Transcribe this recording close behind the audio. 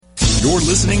You're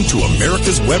listening to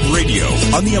America's Web Radio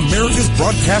on the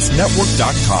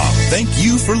AmericasBroadcastNetwork.com. Thank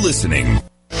you for listening.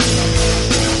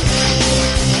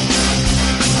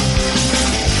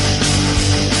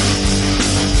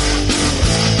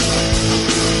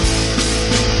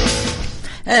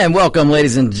 And welcome,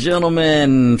 ladies and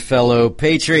gentlemen, fellow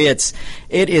patriots.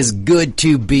 It is good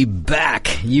to be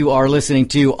back. You are listening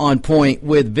to On Point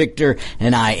with Victor,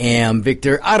 and I am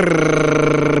Victor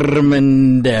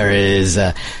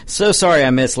Armendariz. So sorry I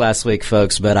missed last week,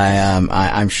 folks, but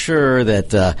I'm sure that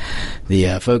the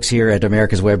folks here at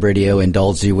America's Web Radio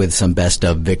indulged you with some best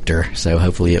of Victor. So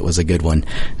hopefully it was a good one.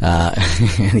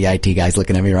 The IT guy's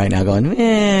looking at me right now going,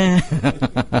 eh.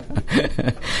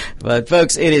 But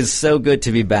folks, it is so good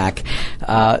to be back.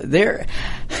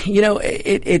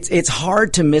 It's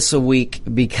hard to miss a week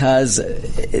because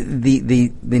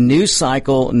the news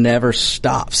cycle never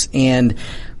stops. And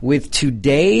with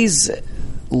today's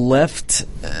left,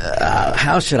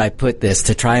 how should I put this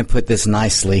to try and put this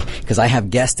nicely? Because I have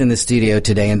guests in the studio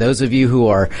today, and those of you who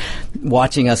are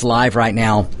watching us live right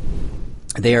now,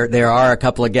 there are a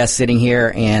couple of guests sitting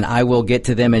here, and I will get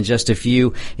to them in just a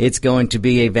few. It's going to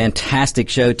be a fantastic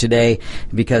show today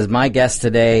because my guest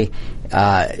today,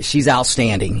 she's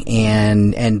outstanding.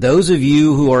 And those of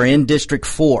you who are in District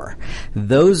 4,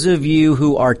 those of you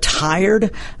who are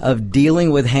tired of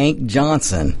dealing with Hank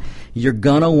Johnson, you're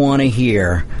gonna want to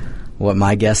hear what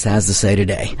my guest has to say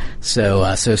today.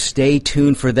 So stay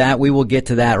tuned for that. We will get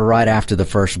to that right after the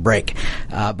first break.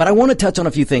 But I want to touch on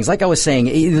a few things. Like I was saying,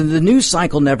 the news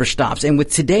cycle never stops. And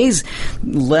with today's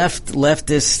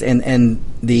leftists and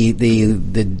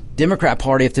the Democrat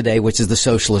Party of today, which is the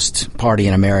Socialist Party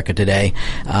in America today,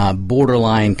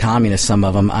 borderline communist, some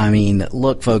of them. I mean,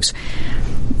 look, folks,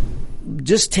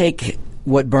 just take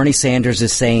what Bernie Sanders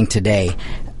is saying today.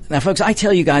 Now, folks, I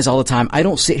tell you guys all the time, I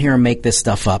don't sit here and make this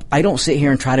stuff up. I don't sit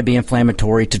here and try to be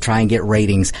inflammatory to try and get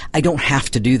ratings. I don't have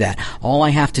to do that. All I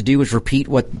have to do is repeat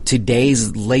what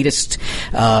today's latest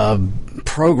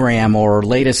program or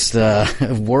latest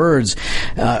words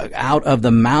out of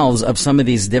the mouths of some of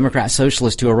these Democrat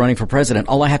socialists who are running for president.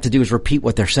 All I have to do is repeat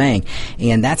what they're saying,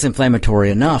 and that's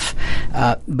inflammatory enough.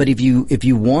 But if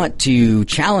you want to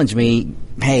challenge me,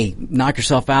 hey, knock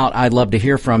yourself out. I'd love to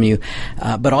hear from you.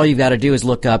 But all you've got to do is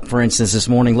look up, for instance, this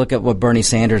morning, look at what Bernie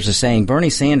Sanders is saying.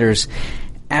 Bernie Sanders,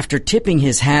 after tipping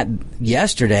his hat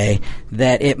yesterday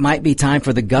that it might be time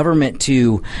for the government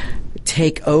to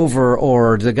take over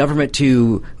or the government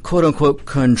to, quote unquote,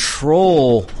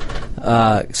 control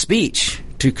speech,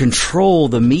 to control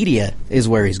the media is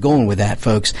where he's going with that,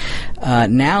 folks.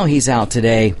 Now he's out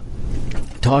today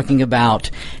talking about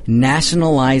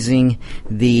nationalizing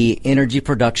the energy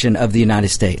production of the United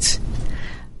States.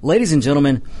 Ladies and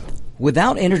gentlemen,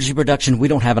 without energy production, we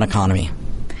don't have an economy.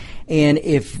 And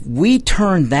if we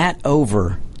turn that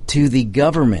over to the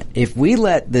government, if we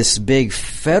let this big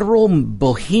federal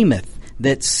behemoth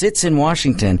that sits in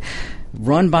Washington,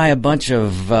 run by a bunch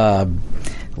of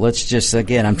let's just,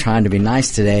 again, I'm trying to be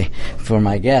nice today for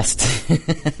my guest.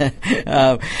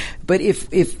 But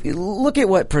if look at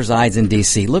what presides in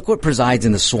D.C., look what presides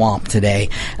in the swamp today.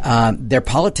 They're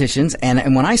politicians,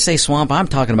 and when I say swamp, I'm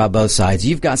talking about both sides.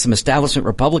 You've got some establishment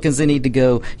Republicans that need to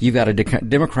go. You've got a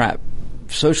Democrat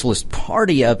Socialist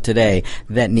Party of today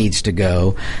that needs to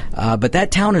go. But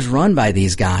that town is run by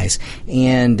these guys,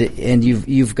 and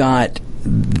you've got,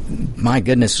 my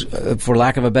goodness, for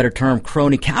lack of a better term,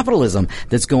 crony capitalism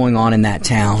that's going on in that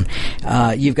town.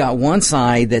 You've got one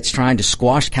side that's trying to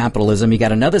squash capitalism. You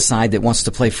got another side that wants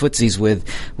to play footsies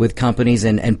with companies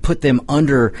and put them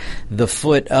under the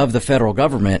foot of the federal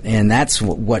government, and that's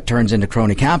what turns into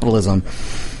crony capitalism.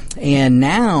 And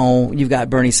now you've got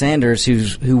Bernie Sanders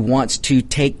who wants to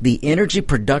take the energy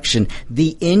production,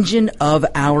 the engine of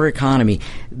our economy,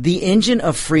 the engine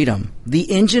of freedom,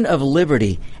 the engine of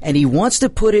liberty, and he wants to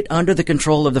put it under the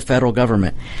control of the federal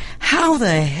government. How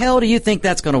the hell do you think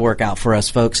that's going to work out for us,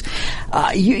 folks?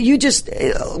 You just,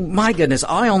 my goodness,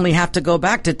 I only have to go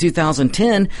back to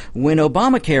 2010 when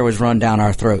Obamacare was run down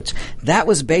our throats. That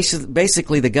was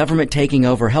basically the government taking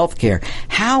over health care.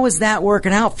 How is that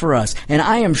working out for us? And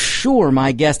I am sure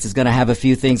my guest is going to have a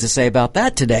few things to say about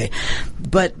that today.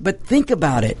 But think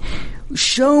about it.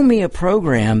 Show me a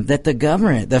program that the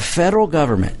government, the federal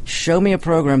government, show me a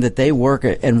program that they work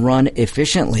and run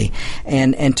efficiently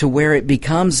and to where it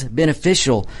becomes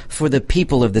beneficial for the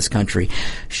people of this country.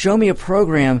 Show me a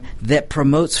program that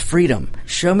promotes freedom.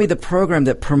 Show me the program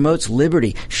that promotes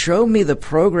liberty. Show me the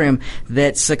program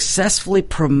that successfully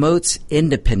promotes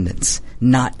independence,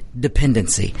 not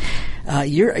dependency.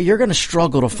 You're going to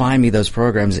struggle to find me those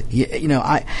programs.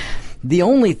 The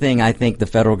only thing I think the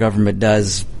federal government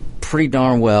does pretty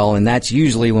darn well, and that's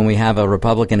usually when we have a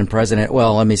Republican president.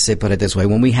 Well, let me put it this way.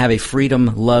 When we have a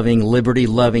freedom-loving,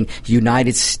 liberty-loving,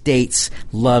 United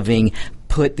States-loving,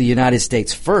 put the United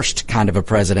States first kind of a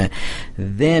president,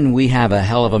 then we have a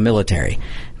hell of a military.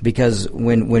 Because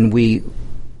when we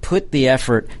put the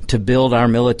effort to build our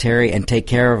military and take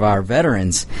care of our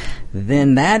veterans,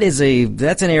 then that's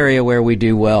an area where we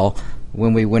do well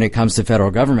when it comes to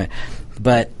federal government.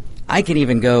 But I can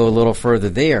even go a little further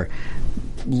there.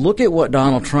 Look at what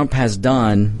Donald Trump has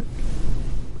done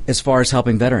as far as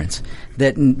helping veterans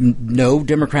that no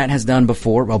Democrat has done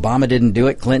before. Obama didn't do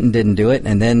it, Clinton didn't do it,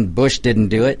 and then Bush didn't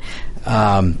do it.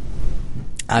 I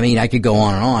could go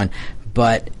on and on.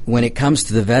 But when it comes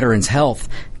to the veterans' health,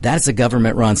 that's a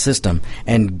government-run system.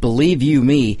 And believe you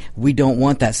me, we don't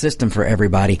want that system for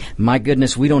everybody. My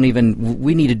goodness, we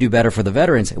need to do better for the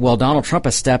veterans. Well, Donald Trump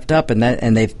has stepped up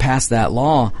and they've passed that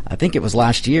law. I think it was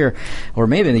last year or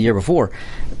maybe in the year before,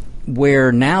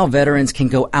 where now veterans can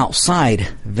go outside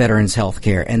veterans health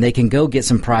care and they can go get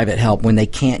some private help when they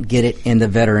can't get it in the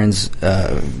veterans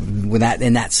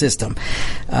in that system.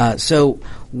 So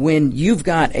when you've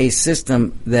got a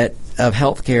system of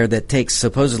health care that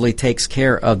supposedly takes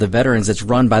care of the veterans that's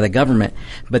run by the government,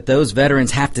 but those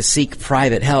veterans have to seek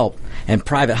private help and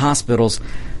private hospitals,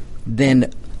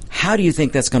 then how do you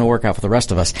think that's going to work out for the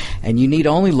rest of us? And you need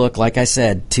only look, like I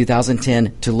said,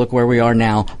 2010 to look where we are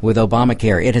now with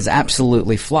Obamacare. It has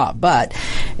absolutely flopped. But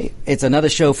it's another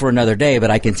show for another day, but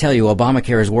I can tell you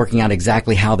Obamacare is working out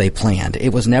exactly how they planned. It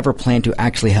was never planned to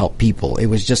actually help people. It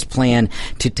was just planned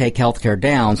to take healthcare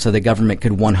down so the government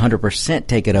could 100%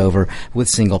 take it over with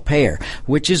single payer,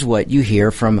 which is what you hear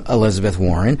from Elizabeth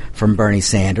Warren, from Bernie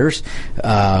Sanders,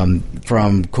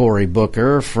 from Cory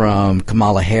Booker, from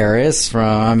Kamala Harris,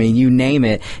 you name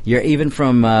it. You're even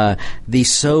from the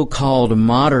so-called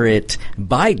moderate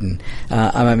Biden.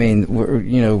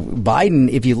 Biden,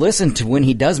 if you listen to when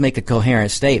he does make a coherent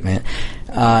statement,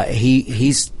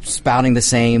 he's spouting the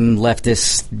same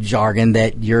leftist jargon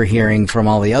that you're hearing from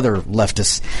all the other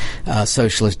leftist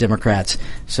socialist Democrats.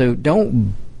 So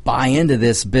don't buy into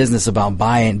this business about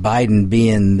Biden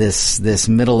being this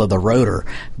middle of the roader,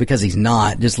 because he's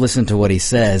not. Just listen to what he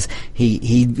says.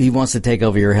 He wants to take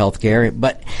over your health care.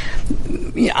 But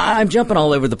I'm jumping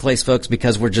all over the place, folks,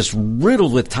 because we're just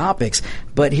riddled with topics.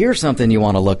 But here's something you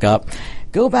want to look up.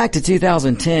 Go back to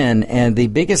 2010, and the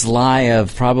biggest lie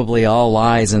of probably all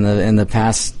lies in the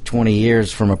past 20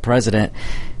 years from a president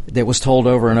that was told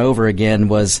over and over again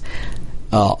was,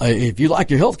 if you like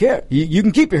your health care, you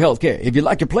can keep your health care. If you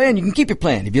like your plan, you can keep your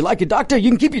plan. If you like your doctor, you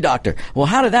can keep your doctor. Well,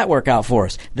 how did that work out for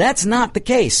us? That's not the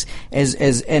case.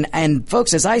 And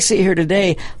folks, as I sit here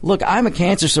today, look, I'm a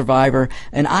cancer survivor,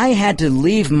 and I had to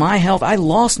leave my health. I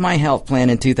lost my health plan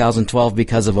in 2012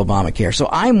 because of Obamacare. So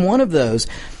I'm one of those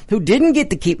who didn't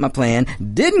get to keep my plan,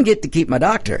 didn't get to keep my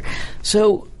doctor.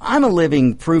 So I'm a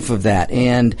living proof of that.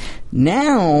 And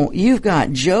now you've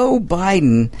got Joe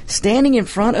Biden standing in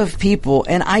front of people,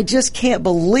 and I just can't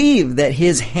believe that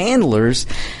his handlers,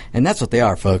 and that's what they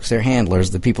are, folks, they're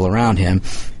handlers, the people around him,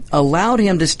 allowed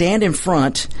him to stand in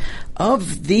front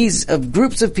of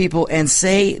groups of people and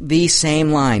say the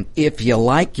same line. If you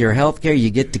like your health care,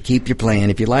 you get to keep your plan.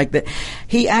 If you like that.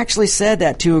 He actually said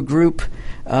that to a group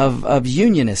of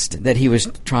unionists that he was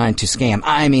trying to scam.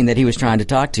 That he was trying to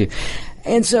talk to.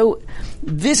 And so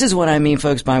this is what I mean,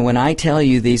 folks, by when I tell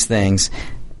you these things,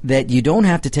 that you don't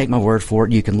have to take my word for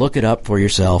it. You can look it up for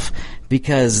yourself,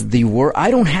 because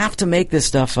I don't have to make this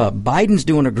stuff up. Biden's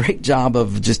doing a great job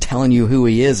of just telling you who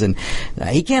he is, and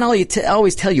he can't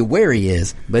always tell you where he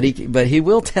is, but he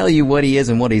will tell you what he is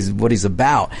and what he's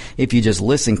about if you just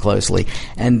listen closely.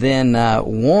 And then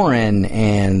Warren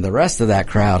and the rest of that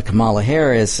crowd, Kamala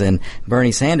Harris and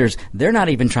Bernie Sanders, they're not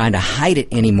even trying to hide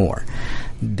it anymore.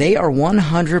 They are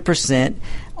 100%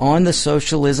 on the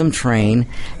socialism train,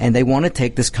 and they want to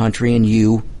take this country and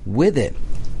you with it.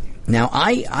 Now,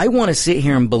 I want to sit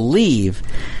here and believe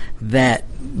that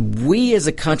we as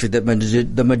a country, that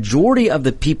the majority of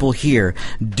the people here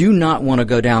do not want to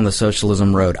go down the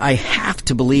socialism road. I have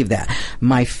to believe that.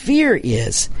 My fear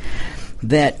is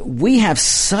that we have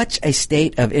such a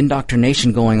state of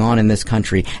indoctrination going on in this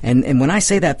country. And when I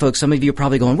say that, folks, some of you are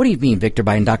probably going, what do you mean, Victor,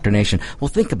 by indoctrination? Well,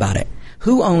 think about it.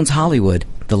 Who owns Hollywood?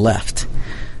 The left.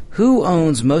 Who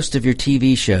owns most of your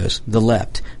TV shows? The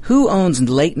left. Who owns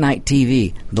late night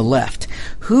TV? The left.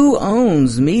 Who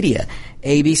owns media?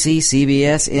 ABC,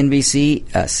 CBS, NBC,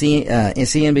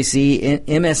 CNBC,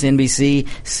 MSNBC,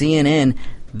 CNN,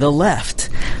 the left.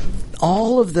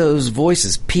 all of those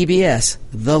voices, PBS,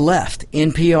 the left,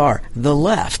 NPR, the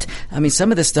left. I mean,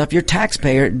 some of this stuff your tax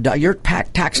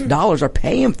dollars are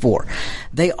paying for.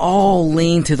 They all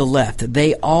lean to the left.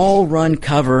 They all run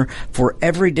cover for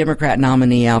every Democrat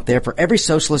nominee out there, for every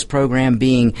socialist program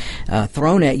being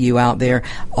thrown at you out there.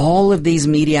 All of these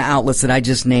media outlets that I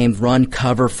just named run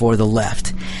cover for the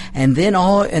left. And then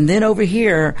over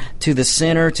here to the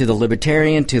center, to the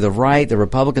libertarian, to the right, the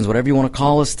Republicans, whatever you want to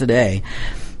call us today,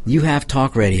 you have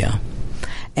talk radio.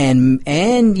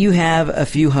 And you have a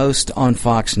few hosts on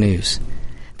Fox News.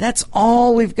 That's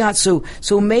all we've got. So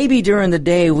maybe during the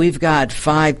day we've got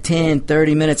 5, 10,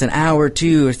 30 minutes, an hour,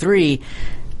 2 or 3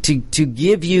 to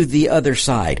give you the other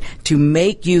side, to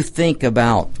make you think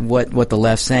about what the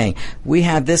left's saying. We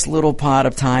have this little pot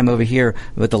of time over here,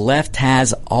 but the left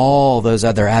has all those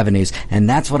other avenues. And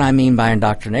that's what I mean by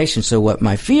indoctrination. So what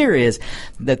my fear is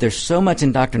that there's so much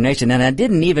indoctrination, and I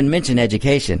didn't even mention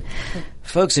education.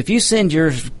 Folks, if you send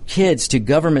your kids to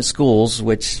government schools,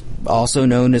 which also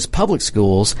known as public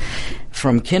schools,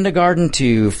 from kindergarten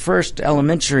to first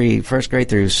grade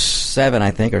through 7, I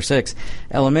think, or 6,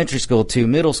 elementary school to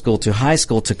middle school to high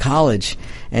school to college,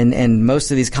 and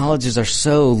most of these colleges are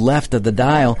so left of the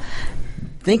dial,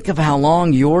 think of how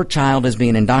long your child is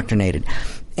being indoctrinated.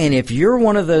 And if you're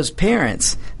one of those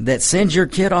parents that sends your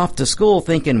kid off to school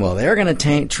thinking, well, they're going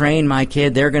to train my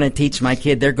kid, they're going to teach my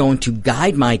kid, they're going to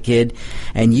guide my kid,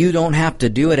 and you don't have to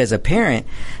do it as a parent,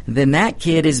 then that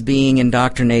kid is being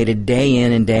indoctrinated day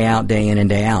in and day out, day in and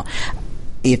day out.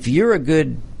 If you're a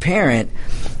good parent,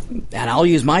 and I'll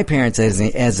use my parents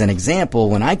as an example,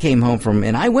 when I came home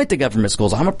and I went to government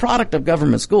schools, I'm a product of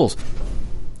government schools,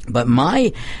 but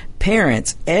my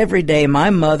parents, every day,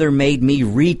 my mother made me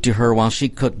read to her while she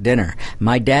cooked dinner.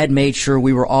 My dad made sure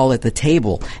we were all at the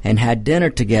table and had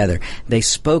dinner together. They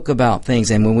spoke about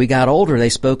things, and when we got older, they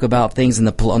spoke about things on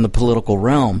the political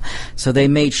realm. So they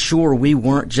made sure we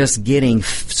weren't just getting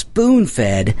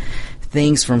spoon-fed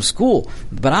things from school.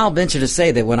 But I'll venture to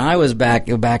say that when I was back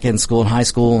in school, in high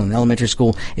school and elementary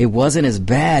school, it wasn't as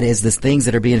bad as the things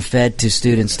that are being fed to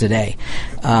students today.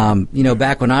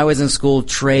 Back when I was in school,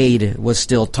 trade was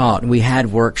still taught. We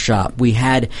had workshop. We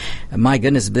had, my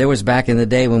goodness, there was back in the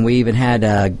day when we even had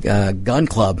a gun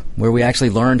club where we actually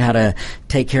learned how to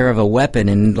take care of a weapon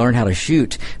and learn how to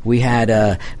shoot. We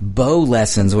had bow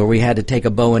lessons where we had to take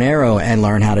a bow and arrow and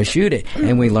learn how to shoot it,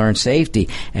 and we learned safety.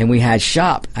 And we had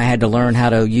shop. I had to learn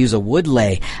how to use a wood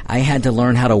lay. I had to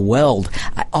learn how to weld.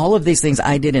 All of these things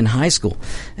I did in high school,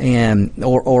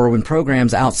 or in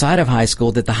programs outside of high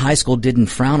school that the high school didn't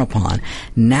frown upon.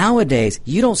 Nowadays,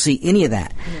 you don't see any of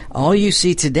that. All you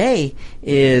see today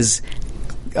is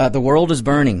the world is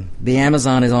burning. The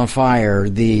Amazon is on fire.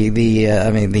 The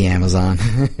Amazon.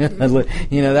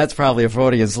 That's probably a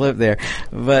Freudian slip there.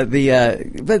 But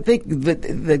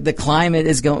the climate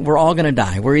is going. We're all going to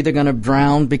die. We're either going to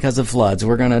drown because of floods.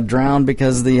 We're going to drown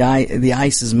because the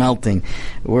ice is melting.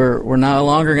 We're no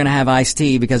longer going to have iced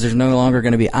tea because there's no longer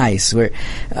going to be ice.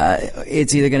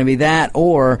 It's either going to be that,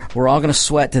 or we're all going to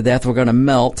sweat to death. We're going to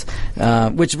melt.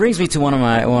 Which brings me to one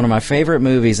of my favorite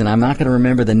movies, and I'm not going to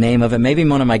remember the name of it. Maybe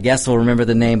one of my guests will remember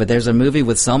the name, but there's a movie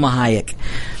with Salma Hayek.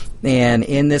 And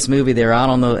in this movie, they're out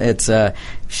on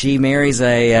she marries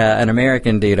an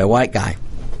American dude, a white guy.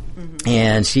 Mm-hmm.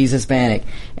 And she's Hispanic.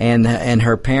 And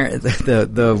her parent,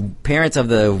 the parents of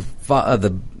the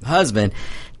husband,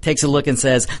 takes a look and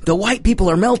says, the white people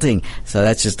are melting. So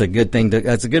that's just a good thing.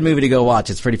 That's a good movie to go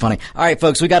watch. It's pretty funny. All right,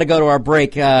 folks, we got to go to our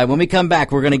break. When we come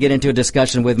back, we're going to get into a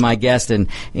discussion with my guest, and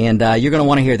you're going to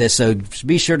want to hear this. So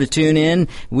be sure to tune in.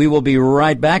 We will be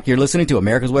right back. You're listening to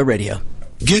America's Web Radio.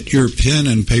 Get your pen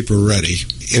and paper ready.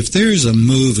 If there's a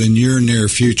move in your near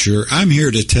future, I'm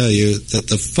here to tell you that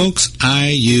the folks I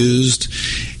used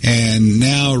and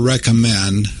now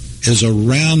recommend is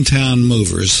Around Town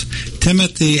Movers.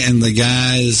 Timothy and the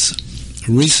guys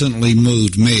recently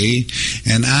moved me,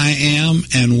 and I am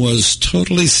and was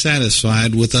totally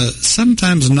satisfied with a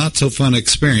sometimes not so fun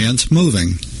experience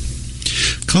moving.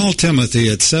 Call Timothy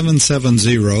at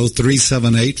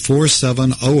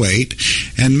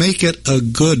 770-378-4708 and make it a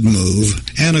good move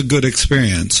and a good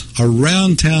experience.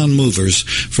 Around Town Movers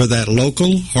for that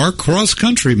local or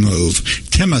cross-country move.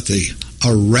 Timothy,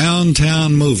 Around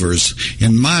Town Movers,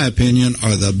 in my opinion,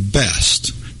 are the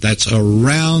best. That's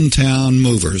Around Town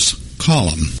Movers. Call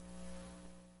them.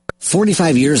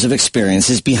 45 years of experience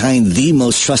is behind the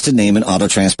most trusted name in auto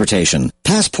transportation.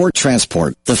 Passport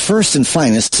Transport, the first and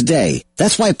finest today.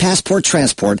 That's why Passport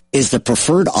Transport is the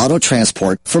preferred auto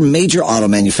transport for major auto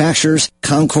manufacturers,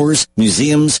 concours,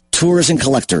 museums, tours, and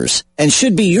collectors, and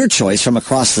should be your choice from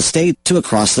across the state to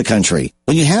across the country.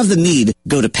 When you have the need,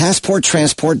 go to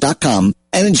PassportTransport.com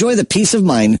and enjoy the peace of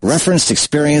mind referenced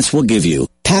experience will give you.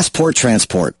 Passport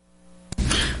Transport.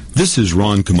 This is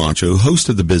Ron Camacho, host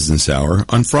of the Business Hour,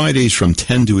 on Fridays from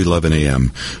 10 to 11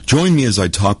 a.m. Join me as I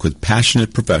talk with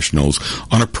passionate professionals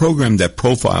on a program that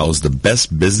profiles the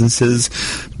best businesses,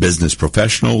 business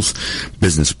professionals,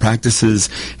 business practices,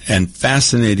 and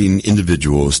fascinating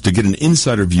individuals to get an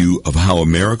insider view of how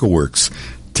America works.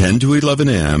 10 to 11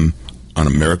 a.m. on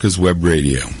America's Web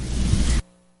Radio.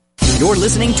 You're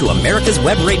listening to America's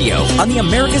Web Radio on the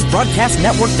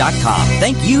AmericasBroadcastNetwork.com.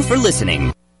 Thank you for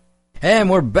listening.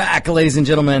 And we're back, ladies and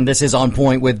gentlemen. This is On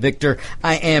Point with Victor.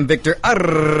 I am Victor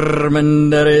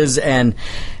Armendariz, and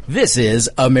this is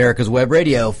America's Web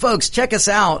Radio. Folks, check us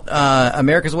out,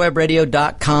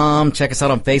 americaswebradio.com. Check us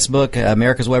out on Facebook,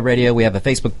 America's Web Radio. We have a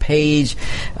Facebook page.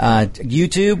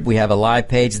 YouTube, we have a live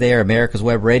page there, America's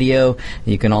Web Radio.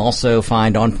 You can also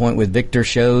find On Point with Victor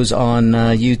shows on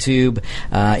YouTube.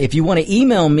 If you want to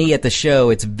email me at the show,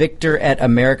 it's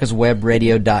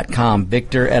victor@americaswebradio.com,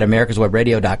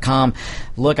 victor@americaswebradio.com.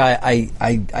 Look, I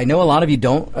know a lot of you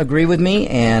don't agree with me,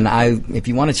 and if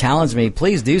you want to challenge me,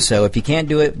 please do so. If you can't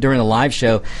do it during a live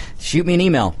show, shoot me an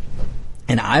email.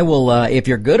 And I will, if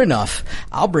you're good enough,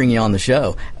 I'll bring you on the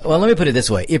show. Well, let me put it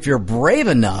this way. If you're brave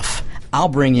enough, I'll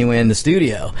bring you in the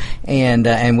studio,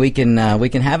 and we can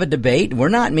have a debate. We're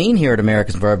not mean here at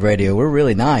America's Web Radio. We're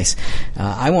really nice.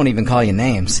 I won't even call you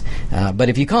names. But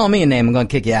if you call me a name, I'm going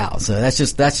to kick you out. So that's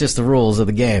just the rules of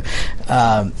the game.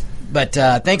 But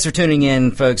thanks for tuning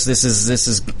in, folks. This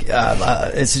has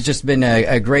just been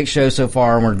a great show so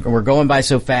far, and we're going by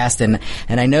so fast. And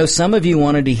I know some of you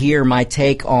wanted to hear my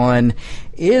take on,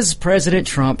 is President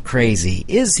Trump crazy?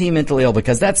 Is he mentally ill?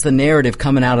 Because that's the narrative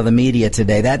coming out of the media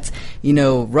today. That's,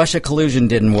 Russia collusion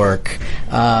didn't work.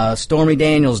 Stormy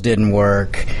Daniels didn't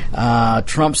work.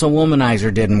 Trump's a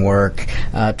womanizer didn't work.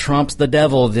 Trump's the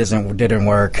devil didn't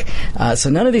work.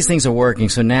 So none of these things are working.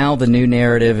 So now the new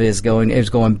narrative is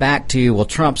going back to, well,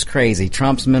 Trump's crazy.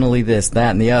 Trump's mentally this,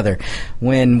 that, and the other.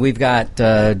 When we've got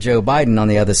Joe Biden on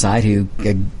the other side, who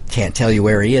can't tell you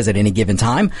where he is at any given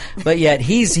time, but yet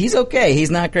he's okay.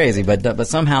 He's not crazy, but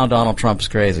somehow Donald Trump's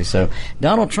crazy. So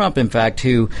Donald Trump, in fact,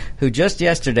 who just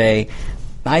yesterday,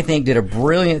 I think, did a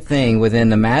brilliant thing. Within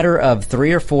the matter of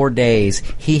 3 or 4 days,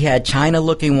 he had China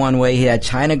looking one way, he had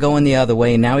China going the other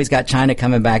way, and now he's got China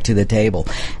coming back to the table.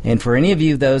 And for any of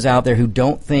you, those out there who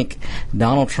don't think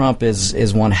Donald Trump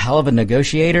is one hell of a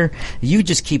negotiator, you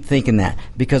just keep thinking that.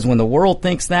 Because when the world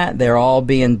thinks that, they're all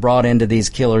being brought into these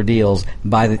killer deals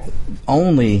by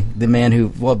probably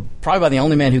the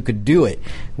only man who could do it,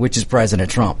 which is President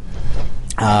Trump.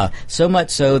 So much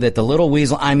so that the little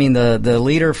weasel, the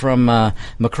leader from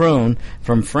Macron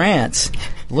from France,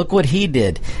 look what he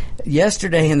did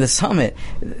yesterday in the summit.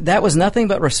 That was nothing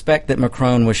but respect that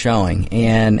Macron was showing,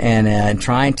 and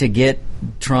trying to get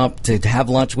Trump to have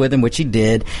lunch with him, which he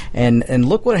did. And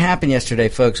look what happened yesterday,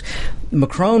 folks.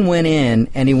 Macron went in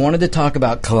and he wanted to talk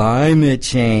about climate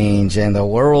change and the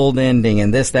world ending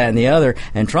and this, that, and the other.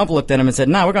 And Trump looked at him and said,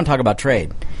 "No, we're going to talk about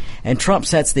trade." And Trump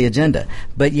sets the agenda,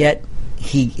 but yet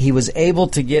he was able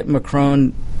to get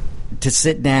Macron to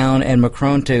sit down, and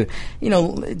Macron to,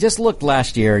 just look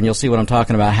last year and you'll see what I'm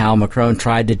talking about, how Macron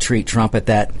tried to treat Trump at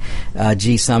that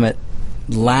G summit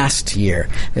last year.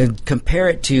 Compare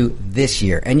it to this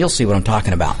year and you'll see what I'm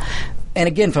talking about. And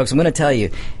again, folks, I'm going to tell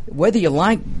you, whether you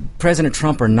like President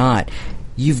Trump or not,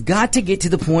 you've got to get to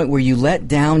the point where you let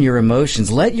down your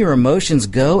emotions. Let your emotions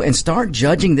go and start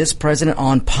judging this president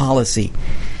on policy.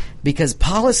 Because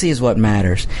policy is what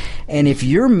matters. And if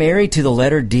you're married to the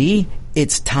letter D,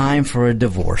 it's time for a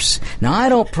divorce. Now, I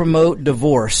don't promote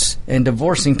divorce and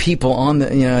divorcing people on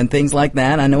the, and things like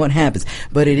that. I know what happens.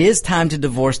 But it is time to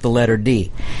divorce the letter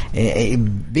D.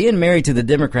 Being married to the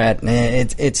Democrat,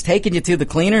 it's taking you to the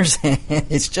cleaners.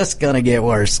 It's just going to get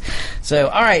worse. So,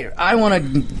 all right, I want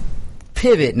to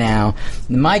pivot now.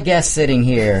 My guest sitting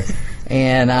here,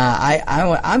 and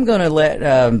I'm going to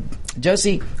let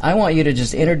Josie, I want you to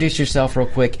just introduce yourself real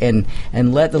quick and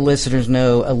let the listeners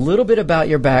know a little bit about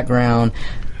your background,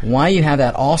 why you have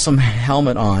that awesome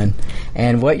helmet on,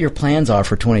 and what your plans are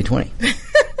for 2020.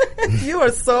 You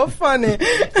are so funny.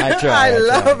 I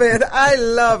love it. I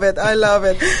love it. I love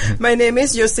it. My name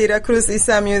is Yosira Cruz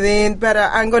Isamuddin, but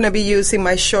I'm going to be using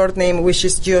my short name, which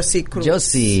is Josie Cruz.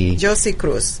 Josie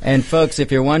Cruz. And folks,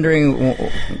 if you're wondering,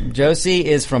 Josie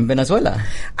is from Venezuela.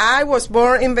 I was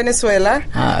born in Venezuela.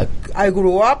 I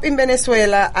grew up in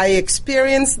Venezuela. I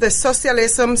experienced the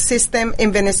socialism system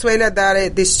in Venezuela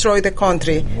that destroyed the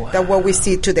country, that what we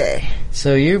see today.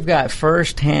 So you've got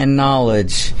first-hand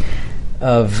knowledge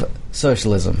of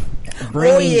socialism,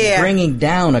 bringing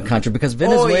down a country, because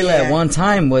Venezuela at one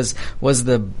time was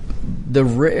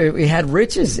we had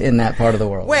riches in that part of the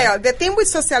world. Well, the thing with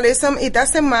socialism, it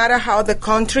doesn't matter how the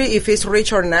country, if it's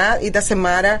rich or not, it doesn't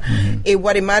matter.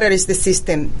 What it matters is the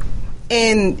system.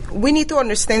 And we need to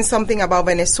understand something about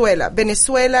Venezuela.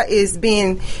 Venezuela is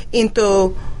being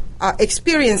into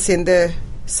experiencing the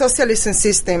socialism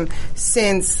system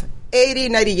since 80,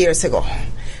 90 years ago.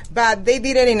 But they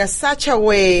did it in such a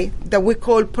way that we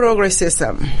call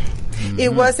progressism.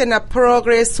 It wasn't a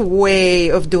progress way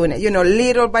of doing it,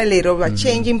 little by little, by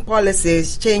changing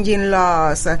policies, changing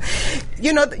laws.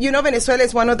 Venezuela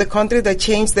is one of the countries that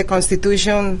changed the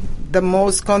constitution the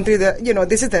most.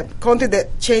 This is the country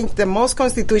that changed the most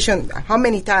constitution. How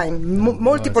many times?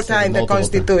 Multiple times the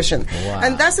constitution. Wow.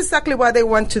 And that's exactly what they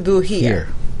want to do here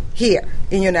in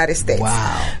the United States.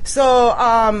 Wow. So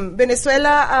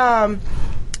Venezuela,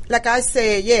 like I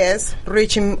say, yes,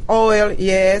 rich in oil,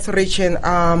 yes, rich in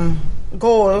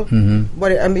gold.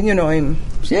 But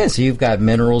so you've got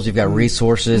minerals, you've got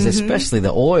resources, especially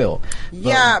the oil.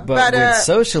 But with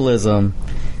socialism,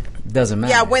 doesn't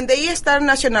matter. Yeah, when they start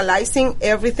nationalizing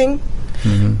everything,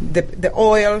 the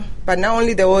oil, but not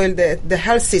only the oil, the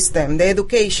health system, the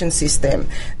education system,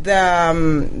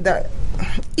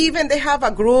 even they have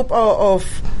a group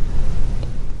of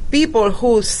people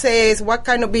who says what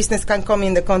kind of business can come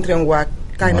in the country and what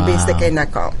kind of business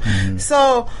cannot come.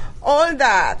 So all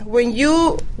that, when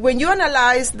you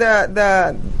analyze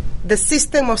the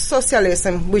system of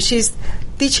socialism, which is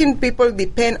teaching people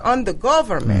depend on the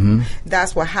government,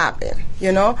 that's what happened.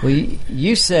 Well,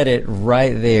 you said it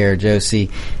right there,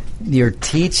 Josie. You're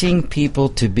teaching people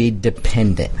to be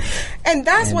dependent. And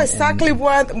that's exactly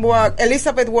what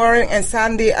Elizabeth Warren and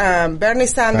Bernie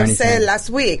Sanders said last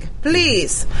week.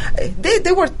 Please,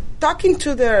 they were talking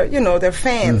to their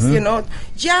fans,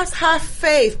 just have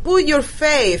faith, put your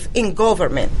faith in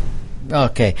government.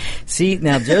 Okay. See,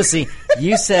 now, Josie,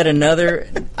 you said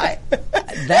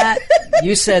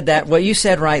what you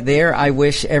said right there, I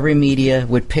wish every media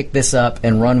would pick this up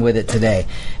and run with it today,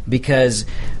 because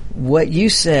what you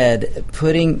said,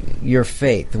 putting your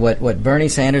faith, what Bernie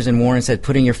Sanders and Warren said,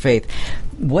 putting your faith,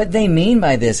 what they mean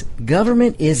by this,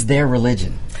 government is their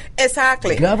religion.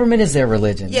 Exactly. Government is their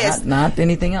religion, yes. not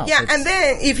anything else. Yeah, and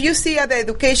then if you see the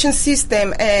education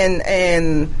system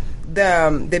and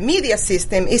the media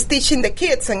system is teaching the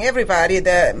kids and everybody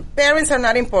the parents are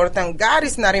not important, God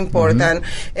is not important.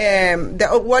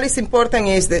 What is important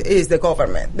is the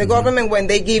government. The government, when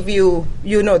they give you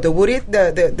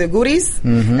the goodies,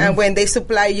 and when they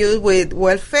supply you with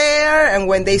welfare, and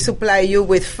when they supply you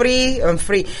with free.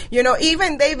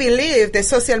 Even they believe the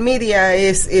social media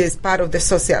is part of the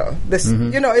social. It's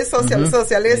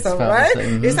socialism, right?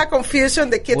 It's a confusion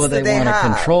the kids today have. They want to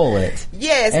control it.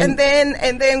 Yes, and then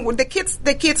the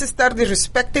kids started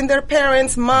respecting their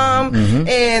parents, mom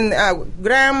and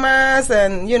grandmas,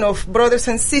 and brothers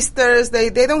and sisters.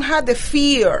 They don't have the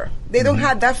fear. They don't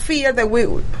have that fear that we.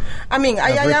 I mean,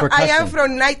 I am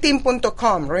from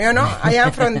 19.com. I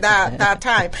am from that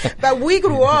time. But we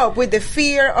grew up with the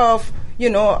fear of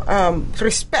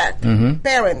respect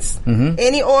parents,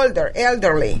 any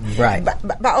elderly, right?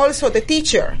 But also the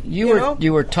teacher.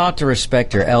 You were taught to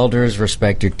respect your elders,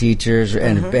 respect your teachers,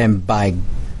 and by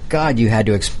God, you had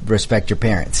to respect your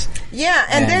parents. Yeah,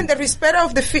 and then the respect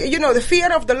of the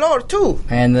fear of the Lord too.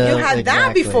 And you had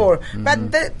that before,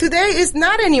 but today is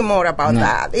not anymore about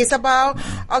that. It's about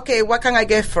what can I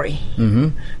get free?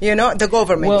 The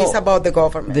government. Well, it's about the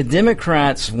government. The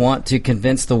Democrats want to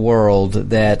convince the world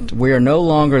that we are no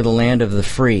longer the land of the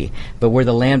free, but we're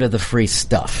the land of the free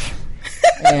stuff.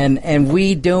 and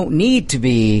we don't need to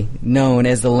be known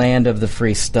as the land of the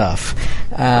free stuff.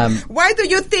 Why do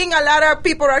you think a lot of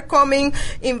people are coming,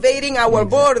 invading our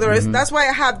borders? That's why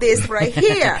I have this right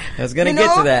here. I was going to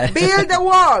get to that. Build the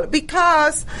wall,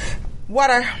 because what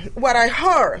I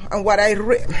heard and what I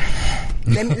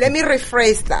let me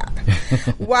rephrase that.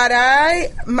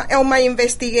 On my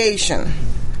investigation,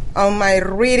 on my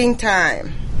reading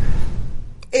time,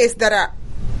 is that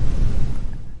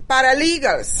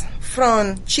paralegals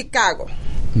from Chicago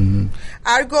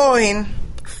are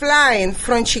flying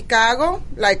from Chicago,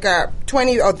 like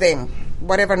 20 of them,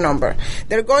 whatever number.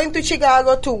 They're going to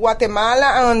Chicago, to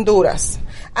Guatemala, and Honduras.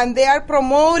 And they are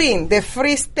promoting the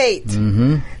free state,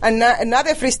 and not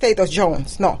the free state of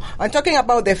Jones. No, I'm talking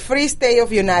about the free state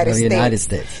of United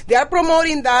States. They are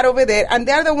promoting that over there, and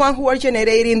they are the ones who are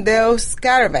generating those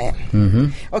caravans.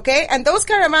 Okay, and those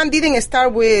caravans didn't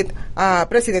start with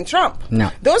President Trump.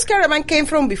 No, those caravans came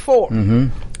from before,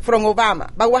 from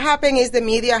Obama. But what happened is the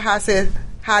media had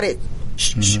it.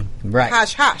 Right.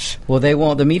 Hush. Well,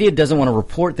 the media doesn't want to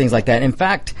report things like that. In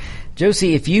fact,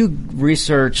 Josie, if you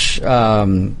research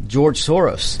George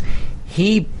Soros,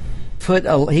 he's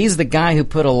the guy who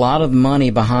put a lot of money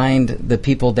behind the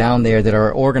people down there that are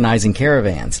organizing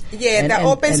caravans. Yeah, the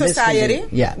Open Society.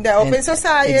 The Open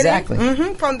Society. Exactly.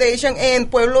 Foundation, and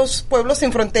Pueblos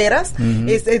Sin Fronteras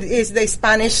is the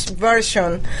Spanish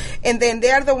version. And then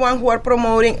they are the ones who are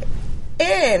promoting.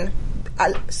 And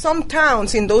some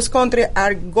towns in those countries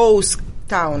are ghost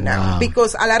town now,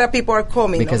 because a lot of people are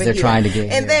coming because over they're here. Trying to get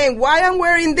and here. Then why I'm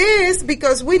wearing this?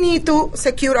 Because we need to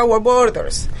secure our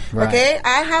borders. Right. Okay,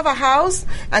 I have a house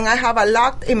and I have a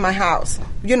lock in my house,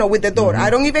 with the door. I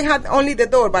don't even have only the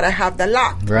door, but I have the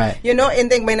lock. Right. And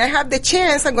then when I have the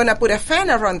chance, I'm gonna put a fan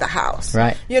around the house.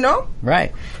 Right.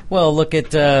 Right. Well, look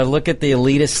at the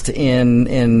elitist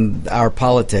in our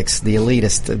politics. The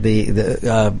elitist,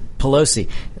 the Pelosi,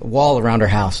 wall around her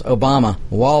house. Obama,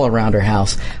 wall around her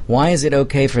house. Why is it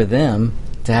okay for them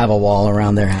to have a wall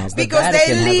around their house? Because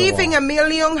they live in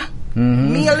 $millions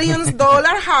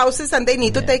houses, and they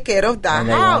need to take care of that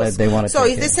house. So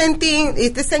it's the same thing.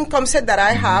 It's the same concept that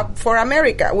I have for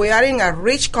America. We are in a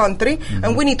rich country,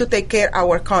 and we need to take care of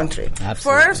our country.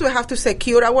 Absolutely. First, we have to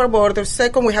secure our borders.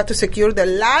 Second, we have to secure the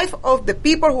life of the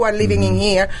people who are living in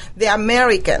here, the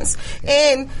Americans.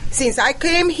 And since I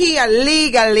came here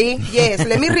legally, yes,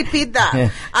 let me repeat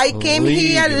that. I came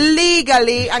here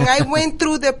legally, and I went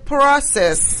through the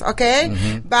process,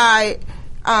 by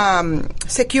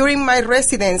securing my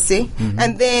residency,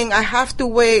 and then I have to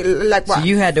wait So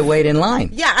you had to wait in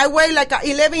line. Yeah, I wait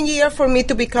 11 years for me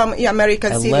to become an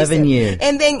American citizen. 11 years.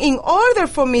 And then in order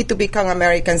for me to become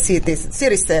American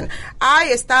citizen,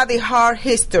 I study hard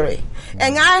history.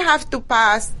 And I have to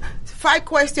pass 5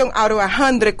 questions out of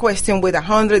 100 questions with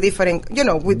 100 different,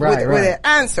 with the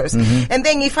answers. And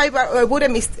then if I would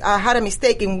have had a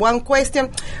mistake in one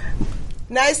question,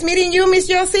 nice meeting you, Miss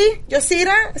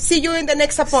Josira. See you in the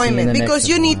next appointment, because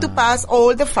you need to pass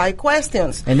all the 5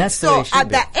 questions. And that's the way it should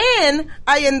be. The end,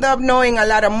 I end up knowing a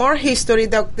lot of more history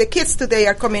that the kids today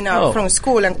are coming out from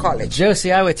school and college.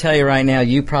 Josie, I would tell you right now,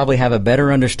 you probably have a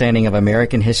better understanding of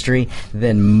American history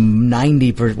than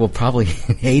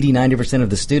 80-90% of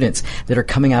the students that are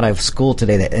coming out of school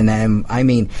today. I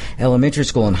mean elementary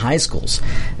school and high schools.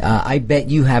 I bet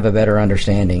you have a better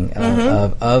understanding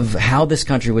of how this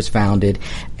country was founded.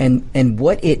 And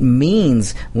what it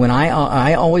means when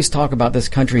I always talk about this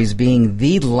country as being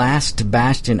the last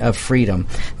bastion of freedom,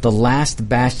 the last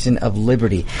bastion of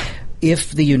liberty. If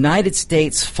the United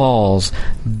States falls,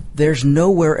 there's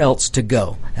nowhere else to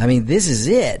go. I mean, this is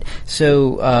it.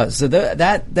 So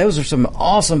those are some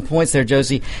awesome points there,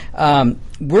 Josie.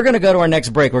 We're going to go to our next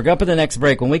break. We're up at the next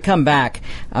break. When we come back,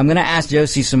 I'm going to ask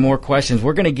Josie some more questions.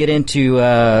 We're going to get into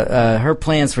her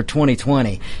plans for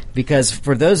 2020, because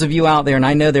for those of you out there, and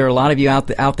I know there are a lot of you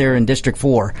out there in District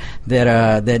 4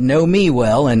 that know me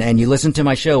well, and you listen to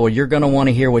my show, well, you're going to want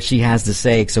to hear what she has to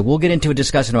say. So we'll get into a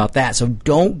discussion about that. So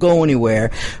don't go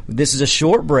anywhere. This is a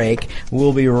short break.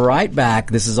 We'll be right back.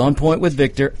 This is On Point with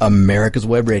Victor, America's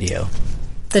Web Radio.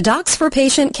 The Docs for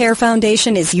Patient Care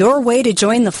Foundation is your way to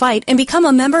join the fight and become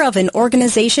a member of an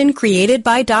organization created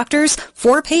by doctors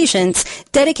for patients,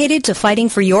 dedicated to fighting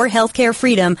for your healthcare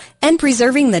freedom and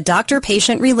preserving the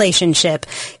doctor-patient relationship.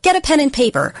 Get a pen and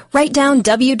paper. Write down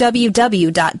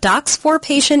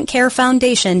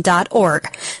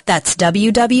www.docsforpatientcarefoundation.org. That's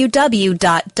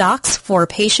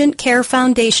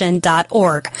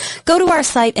www.docsforpatientcarefoundation.org. Go to our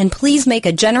site and please make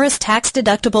a generous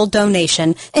tax-deductible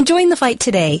donation and join the fight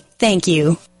today. Thank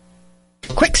you.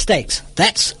 Quick Stakes,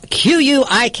 that's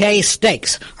Q-U-I-K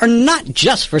Stakes, are not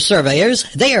just for surveyors.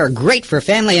 They are great for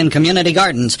family and community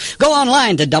gardens. Go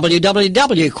online to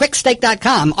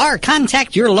www.quickstake.com or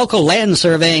contact your local land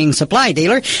surveying supply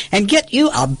dealer and get you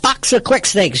a box of Quick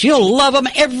Stakes. You'll love them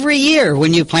every year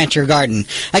when you plant your garden.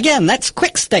 Again, that's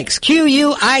Quick Stakes,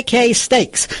 Q-U-I-K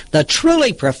Stakes, the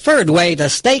truly preferred way to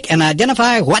stake and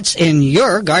identify what's in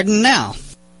your garden now.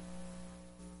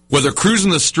 Whether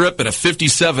cruising the strip in a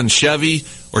 57 Chevy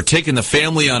or taking the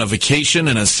family on a vacation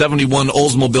in a 71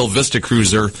 Oldsmobile Vista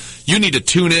Cruiser, you need to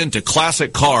tune in to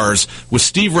Classic Cars with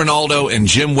Steve Ronaldo and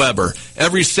Jim Weber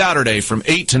every Saturday from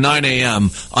 8 to 9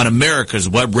 a.m. on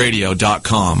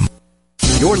americaswebradio.com.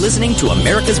 You're listening to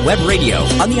America's Web Radio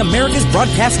on the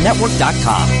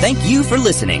AmericasBroadcastNetwork.com. Thank you for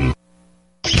listening.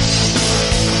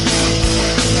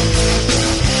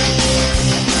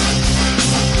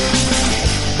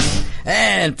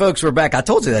 And folks, we're back. I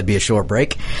told you that'd be a short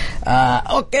break.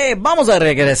 Ok, vamos a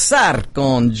regresar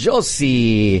con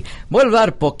Josie. Voy a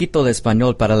hablar poquito de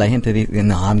español para la gente.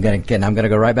 No, I'm gonna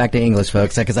go right back to English,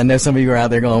 folks, because I know some of you are out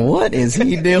there going, "What is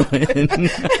he doing?"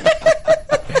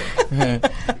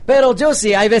 Pero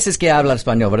Josie, hay veces que habla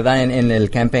español, ¿verdad? In el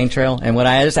campaign trail. And what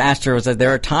I just asked her was that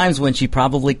there are times when she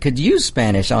probably could use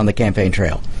Spanish on the campaign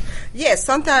trail. Yes,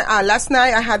 sometimes. Last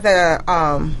night I had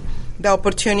the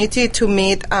opportunity to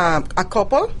meet a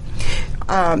couple.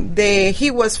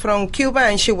 He was from Cuba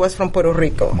and she was from Puerto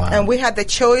Rico. Wow. And we had the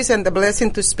choice and the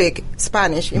blessing to speak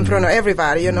Spanish in front of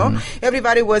everybody, you know.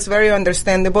 Everybody was very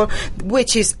understandable,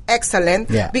 which is excellent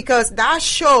because that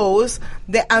shows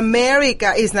that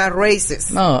America is not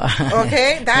racist. Oh.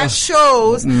 Okay? That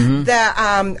shows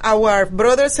that our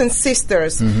brothers and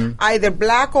sisters, either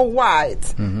black or white,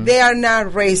 they are not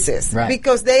racist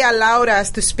because they allowed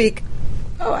us to speak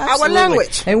our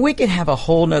language. And we could have a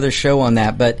whole nother show on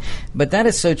that, but that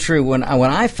is so true. When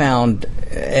I found,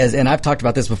 and I've talked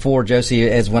about this before, Josie,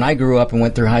 as when I grew up and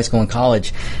went through high school and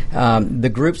college, the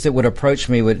groups that would approach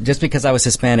me would, just because I was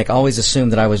Hispanic, always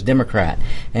assume that I was Democrat.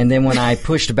 And then when I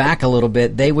pushed back a little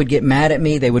bit, they would get mad at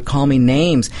me. They would call me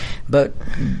names. But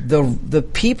the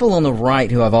people on the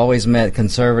right who I've always met,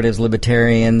 conservatives,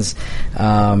 libertarians,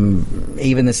 even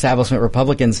the establishment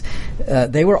Republicans,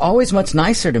 they were always much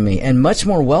nicer to me and much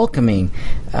more welcoming,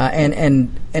 and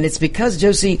it's because,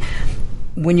 Josie,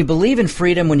 when you believe in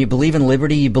freedom, when you believe in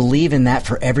liberty, you believe in that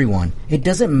for everyone. It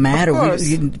doesn't matter.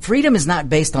 Freedom is not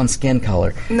based on skin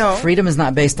color. No. Freedom is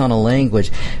not based on a language.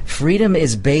 Freedom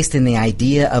is based in the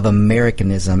idea of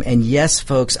Americanism. And yes,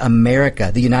 folks,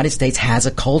 America, the United States, has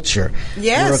a culture.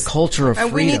 Yes. We're a culture of and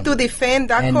freedom. We need to defend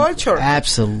that culture.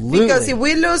 Absolutely. Because if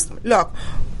we lose, look,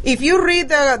 if you read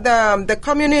the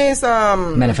Communist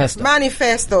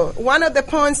manifesto, one of the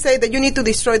points say that you need to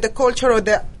destroy the culture of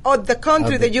the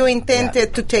country that you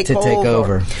intended to take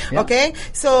over. Yeah. Okay?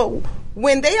 So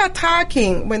when they are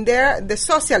talking, when they're the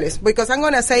socialists, because I'm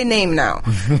going to say name now,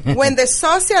 when the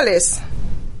socialists,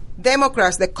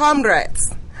 Democrats, the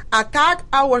comrades, attack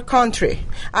our country,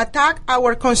 attack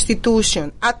our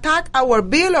Constitution, attack our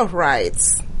Bill of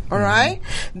Rights, all right?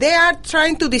 They are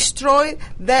trying to destroy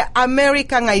the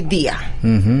American idea,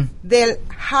 el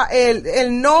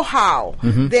know-how,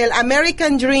 the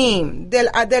American dream,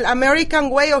 the American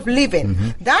way of living.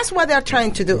 That's what they're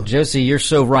trying to do. Josie, you're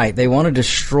so right. They want to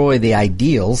destroy the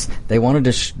ideals. They want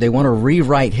to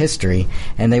rewrite history,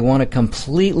 and they want to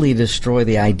completely destroy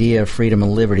the idea of freedom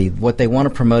and liberty. What they want to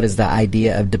promote is the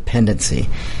idea of dependency,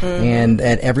 and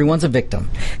that everyone's a victim.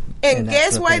 And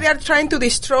guess why they're trying to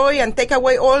destroy and take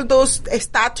away all those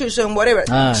statues and whatever?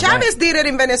 Chavez did it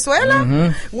in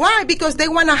Venezuela. Why? Because they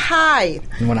want to hide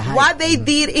what they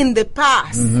did in the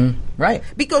past. Right.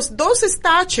 Because those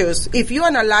statues, if you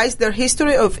analyze their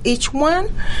history of each one,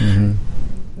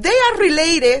 they are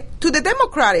related to the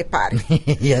Democratic Party.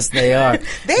 Yes, they are.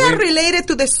 They are related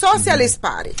to the Socialist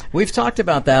Party. We've talked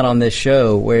about that on this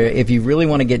show, where if you really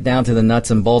want to get down to the nuts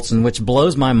and bolts, and which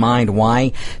blows my mind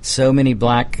why so many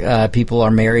black people are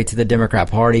married to the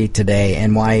Democrat Party today,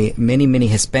 and why many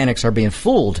Hispanics are being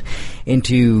fooled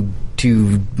into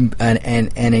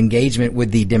an engagement with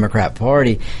the Democrat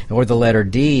Party or the letter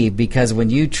D, because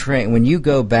when you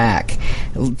go back,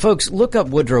 folks, look up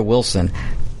Woodrow Wilson.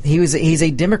 He's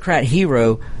a Democrat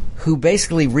hero who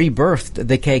basically rebirthed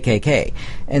the KKK.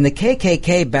 And the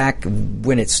KKK, back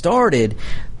when it started,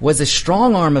 was a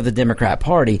strong arm of the Democrat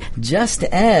Party, just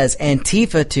as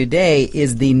Antifa today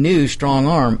is the new strong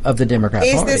arm of the Democrat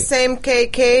Party. It's the same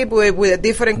KK with a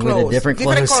different clothes. Different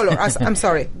color. I'm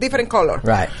sorry, different color.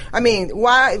 Right. I mean,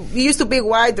 white, it used to be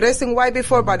white, dressed in white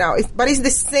before, but now it's the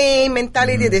same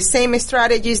mentality, the same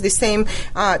strategies, the same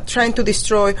trying to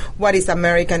destroy what is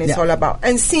American is all about.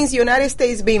 And since United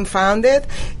States being founded,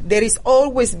 there is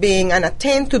always been an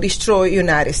attempt to destroy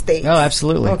United States. Oh,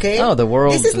 absolutely. Okay. Oh, the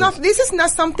world. This is not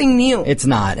something new. It's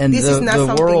not. And this is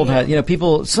not the world new.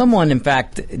 has, someone, in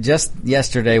fact, just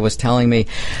yesterday was telling me,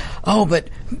 oh, but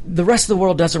the rest of the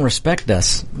world doesn't respect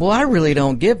us. Well, I really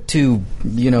don't give two,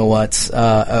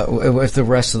 if the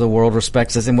rest of the world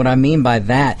respects us. And what I mean by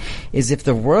that is if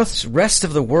the rest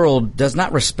of the world does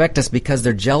not respect us because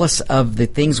they're jealous of the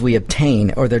things we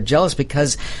obtain, or they're jealous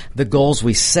because the goals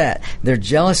we set, they're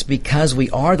jealous because we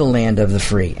are the land of the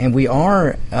free and we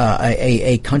are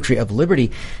a country of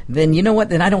liberty, then you know what?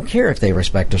 Then I don't care if they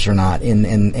respect us or not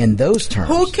in those terms.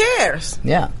 Who cares?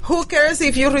 Yeah. Who cares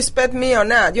if you respect me or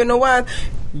not? You know what?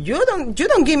 you don't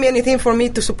give me anything for me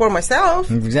to support myself.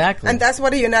 Exactly. And that's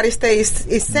what the United States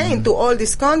is saying to all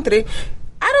this country.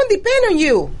 I don't depend on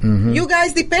you. You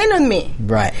guys depend on me.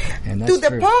 Right. And that's to the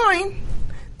true. point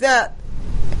that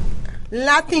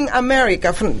Latin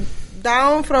America, from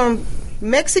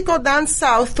Mexico down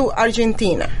south to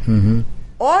Argentina,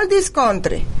 all this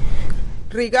country,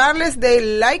 regardless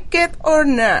they like it or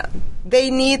not,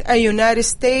 they need a United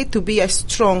States to be a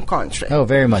strong country. Oh,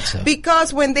 very much so.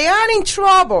 Because when they are in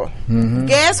trouble,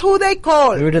 guess who they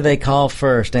call? Who do they call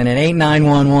first? And it ain't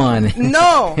 911.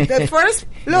 No, the first,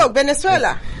 look,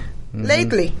 Venezuela,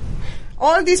 lately.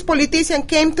 All these politicians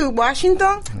came to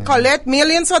Washington, collect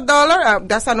millions of dollars.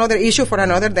 That's another issue for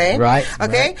another day. Right.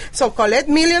 Okay? Right. So collect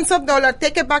millions of dollars,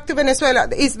 take it back to Venezuela.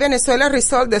 Is Venezuela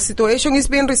resolved? The situation is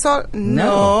being resolved?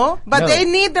 No. But they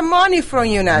need the money from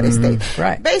United States.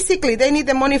 Right. Basically, they need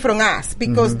the money from us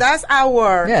because that's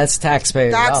our it's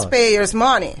taxpayers'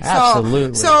 money.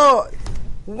 Absolutely. So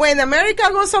when America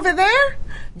goes over there,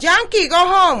 Yankee, go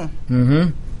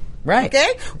home. Right.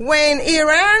 Okay? When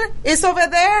Iran is over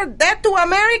there, that to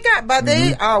America, but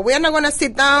they we're not going to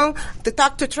sit down to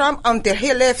talk to Trump until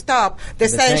he lifts up the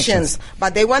sanctions.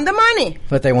 But they want the money.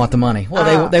 But they want the money.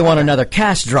 Well, they want another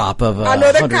cash drop of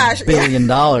 $100 billion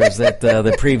that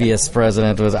the previous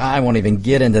president was. I won't even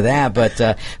get into that.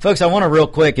 But, folks, I want to real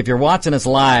quick, if you're watching us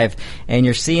live and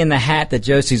you're seeing the hat that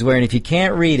Josie's wearing, if you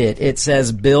can't read it, it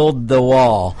says Build the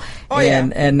Wall.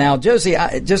 And now, Josie,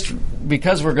 just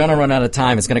because we're going to run out of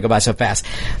time, it's going to go by so fast.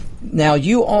 Now,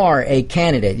 you are a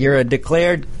candidate. You're a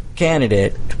declared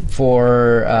candidate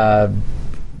for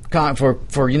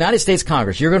United States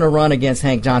Congress. You're going to run against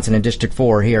Hank Johnson in District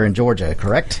 4 here in Georgia,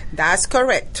 correct? That's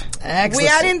correct. Excellent. We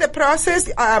are in the process.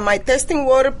 My testing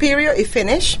water period is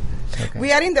finished. Okay.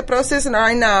 We are in the process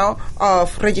right now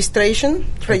of registering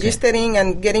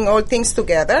and getting all things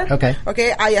together.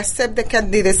 Okay. I accept the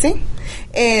candidacy,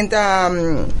 and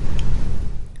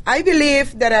I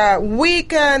believe that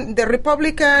the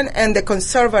Republican and the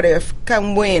Conservative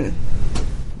can win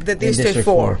the District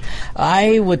 4.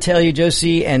 I would tell you,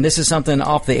 Josie, and this is something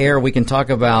off the air we can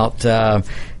talk about,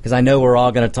 because I know we're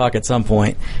all going to talk at some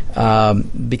point,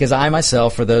 because I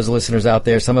myself, for those listeners out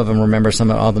there, some of them remember,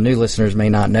 all the new listeners may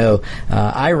not know,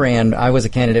 I was a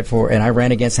candidate and I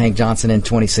ran against Hank Johnson in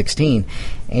 2016.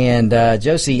 And,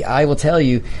 Josie, I will tell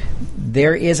you,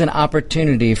 there is an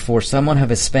opportunity for someone of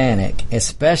Hispanic,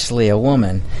 especially a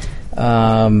woman,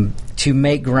 to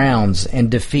make grounds and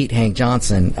defeat Hank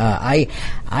Johnson. I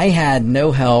had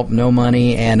no help, no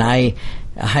money, and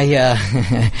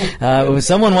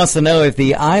someone wants to know if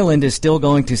the island is still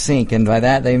going to sink, and by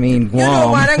that they mean Guam. You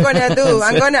know what I'm going to do?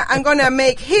 I'm going to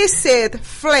make his seat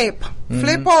flip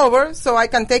over, so I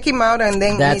can take him out, and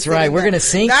then that's right. We're going to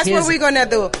sink. That's what we're going to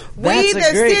do. We,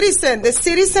 the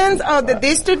citizens of the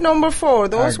District Number 4,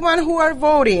 those ones who are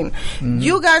voting,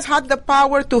 you guys have the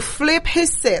power to flip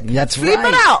his seat. That's flip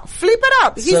right. Flip it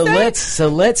out. So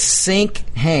let's sink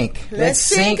Hank. Let's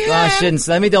sink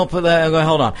Hank. Don't put that.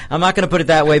 Hold on. I'm not going to put it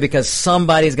that way because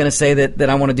somebody's going to say that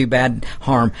I want to do bad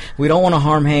harm. We don't want to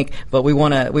harm Hank, but we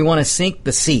want to sink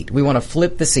the seat. We want to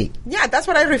flip the seat. Yeah, that's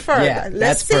what I refer. Yeah,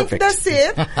 let's sink perfect. the seat.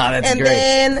 That's great.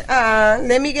 Then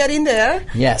let me get in there.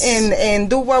 Yes. And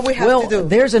do what we have to do. Well,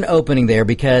 there's an opening there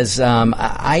because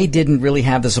I didn't really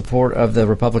have the support of the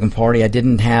Republican Party. I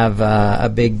didn't have a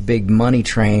big money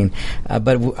train,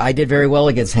 but I did very well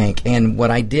against Hank. And what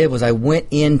I did was I went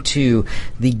into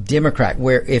the Democrat,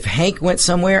 where if Hank went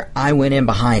somewhere, I went in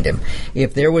behind him.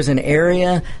 If there was an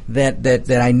area that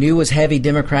I knew was heavy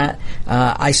Democrat,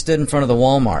 I stood in front of the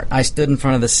Walmart. I stood in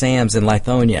front of the Sam's in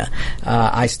Lithonia.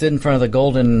 I stood in front of the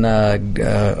Golden,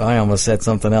 I almost said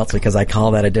something else because I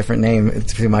call that a different name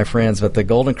to my friends, but the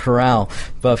Golden Corral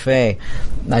buffet.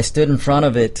 I stood in front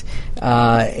of it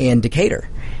in Decatur.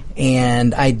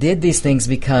 And I did these things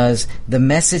because the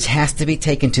message has to be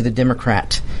taken to the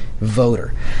Democrat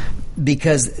voter,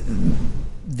 because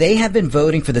they have been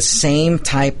voting for the same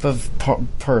type of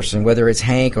person, whether it's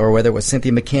Hank or whether it was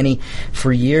Cynthia McKinney,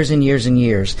 for years and years and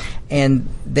years. And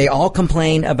they all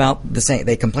complain about the same.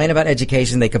 They complain about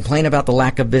education. They complain about the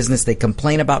lack of business. They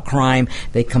complain about crime.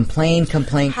 They complain.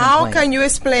 How can you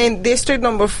explain District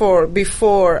Number 4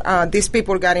 before these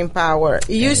people got in power?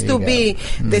 It used to be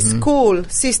the school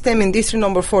system in District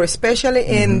Number 4, especially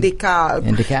in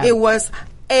DeKalb. It was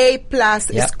A+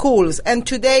 schools, and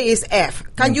today is F.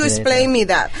 Can you explain me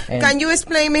that? Can you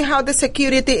explain me how the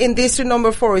security in District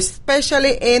Number 4,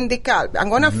 especially in DeKalb? I'm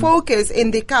going to focus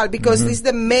in DeKalb because it's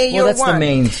the major that's one. The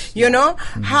main. You know,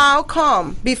 how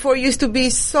come before used to be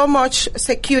so much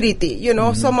security,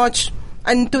 so much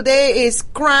And today is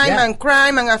crime and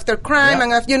crime and after crime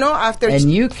and after, after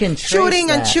and you can trace shooting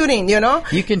that. And shooting,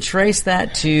 You can trace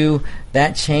that to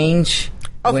that change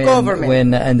of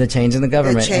government. And the change in the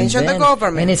government. The change in the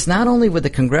government. And it's not only with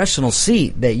the congressional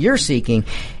seat that you're seeking,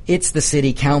 it's the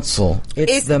city council.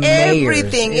 It's the mayors.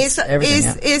 Everything. It's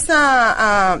everything. It's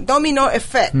a domino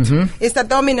effect. Mm-hmm. It's the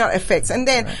domino effects. And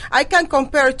then I can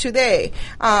compare today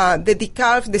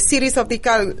the cities of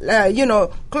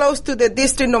DeKalb, close to the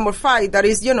district number 5 that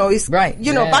is, is back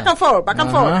and forth,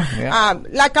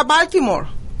 like a Baltimore.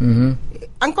 Mm-hmm.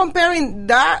 I'm comparing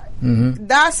that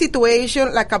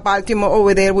situation like a Baltimore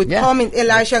over there with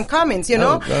Elijah and Cummings,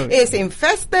 It's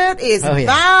infested, it's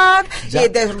bad,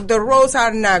 the roads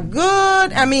are not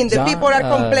good. I mean, the people are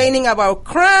complaining about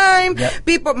crime.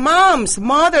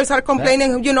 Mothers are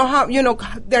complaining,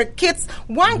 their kids,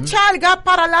 one child got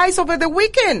paralyzed over the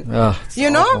weekend.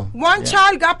 One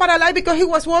child got paralyzed because he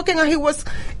was walking and he was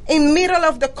in middle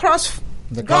of the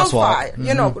gunfire,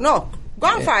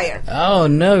 gunfire. Oh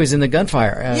no, he's in the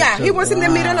gunfire. He was in the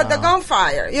middle of the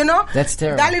gunfire, That's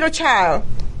terrible. That little child,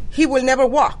 he will never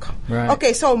walk. Right.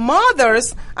 Okay, so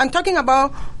mothers, I'm talking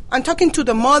to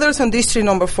the mothers on District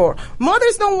Number 4.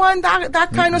 Mothers don't want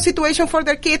that kind of situation for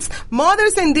their kids.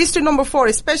 Mothers in District Number 4,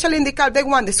 especially in DeKalb, they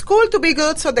want the school to be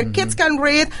good so their kids can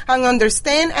read and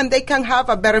understand and they can have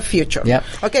a better future. Yep.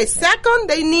 Okay, second,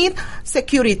 they need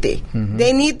security.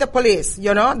 They need the police,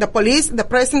 the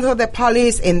presence of the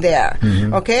police in there.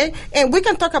 Okay? And we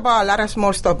can talk about a lot of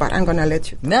more stuff, but I'm going to let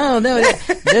you. No,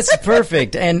 that's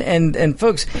perfect. And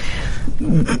folks,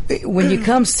 when it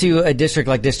comes to a district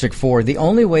like District 4, the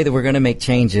only way that we're going to make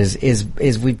changes is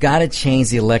we've got to change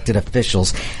the elected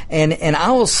officials. And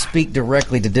I will speak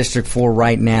directly to District 4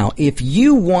 right now. If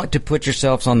you want to put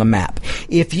yourselves on the map,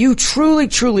 if you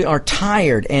truly are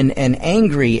tired and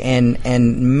angry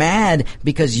and mad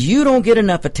because you don't get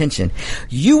enough attention,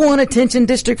 you want attention,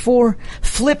 District 4?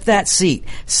 Flip that seat.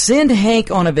 Send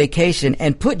Hank on a vacation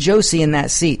and put Josie in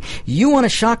that seat. You want to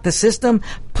shock the system?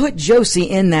 Put Josie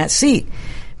in that seat.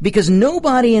 Because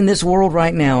nobody in this world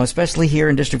right now, especially here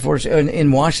in District 4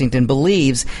 in Washington,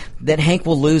 believes that Hank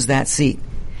will lose that seat.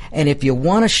 And if you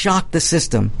want to shock the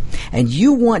system and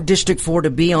you want District 4 to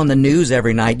be on the news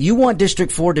every night, you want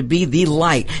District 4 to be the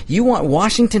light, you want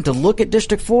Washington to look at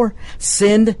District 4,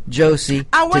 send Josie to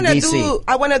D.C.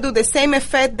 I want to do the same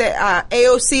effect that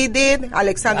AOC did,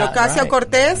 Alexandria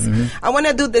Ocasio-Cortez. I want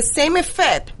to do the same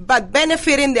effect, but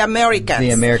benefiting the Americans. The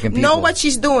American people. Know what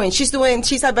she's doing. She's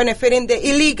benefiting the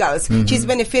illegals. She's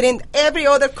benefiting every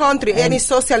other country, any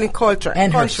social culture.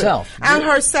 And herself. And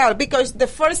herself, because the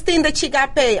first thing that she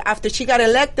got paid after she got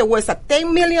elected was a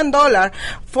 $10 million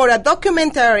for a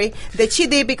documentary that she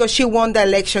did because she won the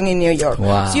election in New York.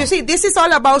 Wow. So you see, this is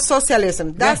all about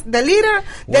socialism. That's the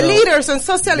leaders on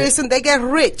socialism, they get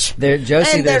rich.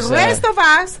 Josie, and the rest of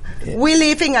us, we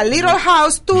live in a little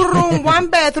house, 2-room,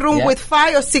 1-bedroom with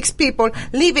 5 or 6 people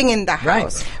living in the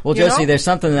house. Right. Well, Josie, there's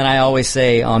something that I always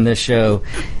say on this show.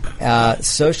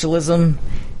 Socialism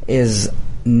is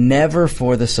never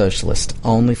for the socialist,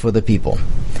 only for the people.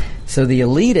 So the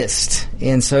elitist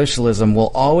in socialism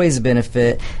will always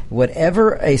benefit.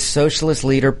 Whatever a socialist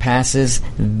leader passes,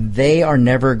 they are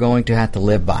never going to have to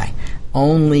live by.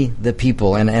 Only the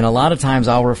people. And a lot of times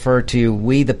I'll refer to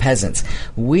we the peasants.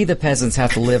 We the peasants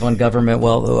have to live on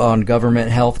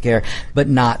government health care, but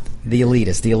not the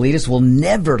elitists. The elitists will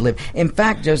never live. In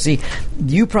fact, Josie,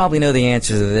 you probably know the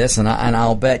answer to this, and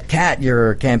I'll bet Kat,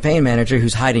 your campaign manager,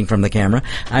 who's hiding from the camera,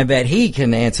 I bet he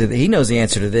can answer. He knows the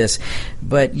answer to this.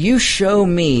 But you show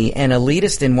me an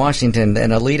elitist in Washington, an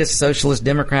elitist socialist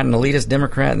Democrat, an elitist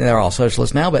Democrat, and they're all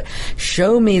socialists now, but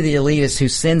show me the elitist who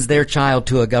sends their child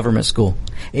to a government school.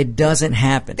 It doesn't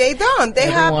happen. They don't.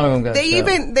 They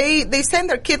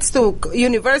send their kids to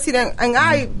university, and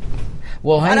I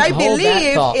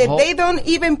believe they don't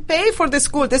even pay for the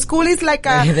school. The school is like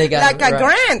a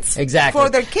grant for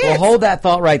their kids. Well, hold that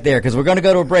thought right there, because we're going to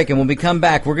go to a break, and when we come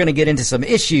back, we're going to get into some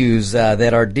issues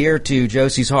that are dear to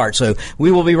Josie's heart. So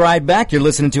we will be right back. You're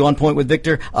listening to On Point with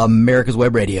Victor, America's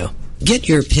Web Radio. Get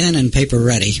your pen and paper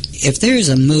ready. If there's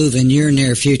a move in your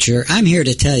near future, I'm here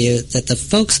to tell you that the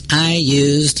folks I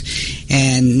used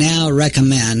and now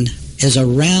recommend is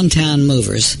Around Town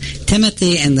Movers.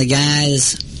 Timothy and the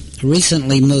guys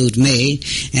recently moved me,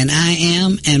 and I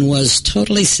am and was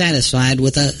totally satisfied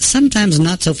with a sometimes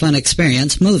not so fun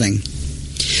experience moving.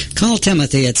 Call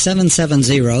Timothy at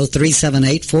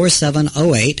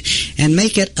 770-378-4708 and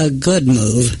make it a good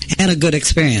move and a good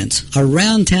experience.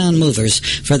 Around Town Movers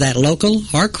for that local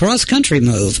or cross-country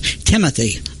move.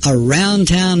 Timothy, Around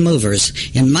Town Movers,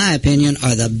 in my opinion,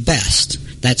 are the best.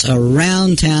 That's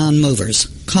Around Town Movers.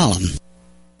 Call them.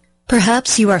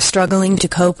 Perhaps you are struggling to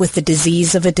cope with the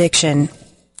disease of addiction.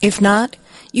 If not,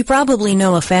 you probably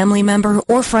know a family member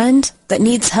or friend that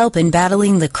needs help in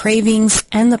battling the cravings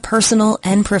and the personal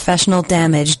and professional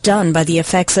damage done by the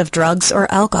effects of drugs or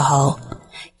alcohol.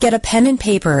 Get a pen and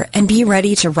paper and be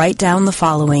ready to write down the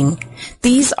following.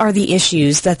 These are the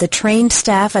issues that the trained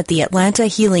staff at the Atlanta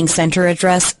Healing Center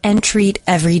address and treat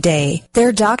every day.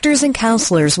 Their doctors and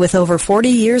counselors with over 40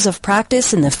 years of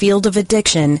practice in the field of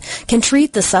addiction can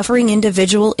treat the suffering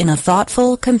individual in a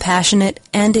thoughtful, compassionate,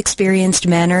 and experienced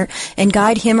manner and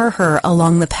guide him or her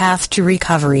along the path to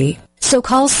recovery. So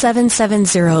call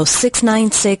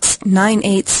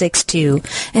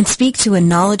 770-696-9862 and speak to a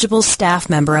knowledgeable staff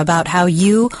member about how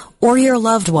you or your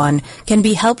loved one can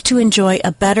be helped to enjoy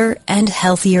a better and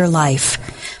healthier life.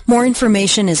 More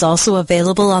information is also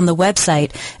available on the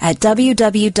website at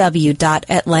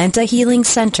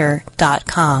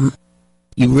www.atlantahealingcenter.com.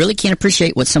 You really can't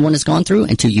appreciate what someone has gone through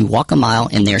until you walk a mile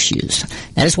in their shoes.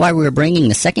 That is why we are bringing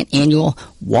the second annual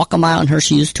Walk a Mile in Her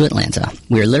Shoes to Atlanta.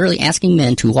 We are literally asking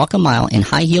men to walk a mile in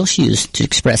high-heel shoes to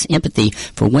express empathy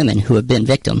for women who have been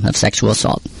victim of sexual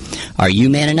assault. Are you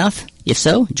man enough? If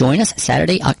so, join us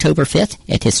Saturday, October 5th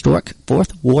at historic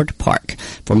 4th Ward Park.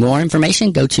 For more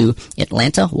information, go to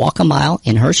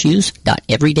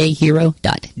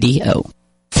atlantawalkamileinherShoes.everydayhero.do.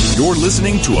 You're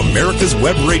listening to America's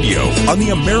Web Radio on the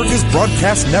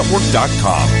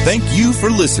AmericasBroadcastNetwork.com. Thank you for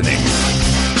listening.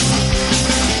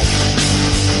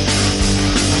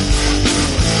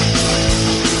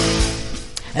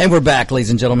 And we're back, ladies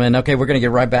and gentlemen. Okay, we're going to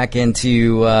get right back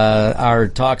into our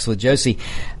talks with Josie.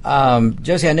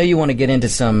 Josie, I know you want to get into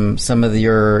some of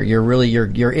your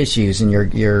issues and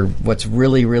your what's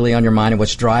really on your mind and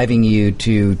what's driving you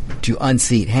to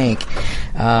unseat Hank.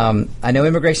 I know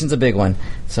immigration's a big one,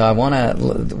 so I want to.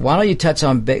 Why don't you touch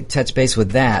base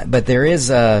with that? But there is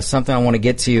something I want to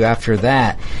get to after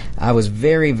that. I was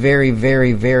very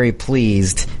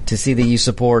pleased to see that you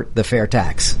support the fair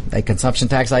tax, a consumption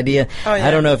tax idea. Oh, yeah.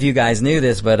 I don't know if you guys knew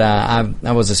this, but I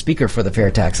was a speaker for the Fair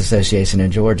Tax Association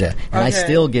in Georgia, and I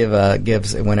still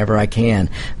gives whenever I can.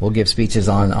 We'll give speeches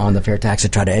on the fair tax to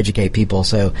try to educate people.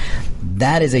 So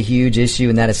that is a huge issue,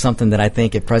 and that is something that I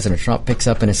think if President Trump picks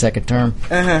up in his second term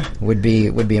would be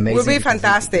amazing. Would be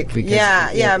fantastic. We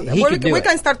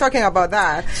can start talking about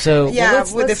that. So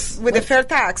with the fair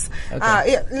tax.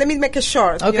 Okay. Let me make it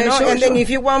short. Okay, sure. And then if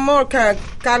you want more,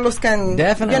 Carlos can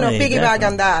piggyback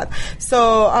on that.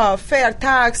 So fair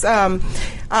tax. I'm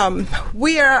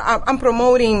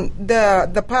promoting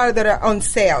the part that are on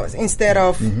sales instead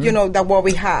of what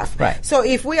we have. Right. So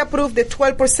if we approve the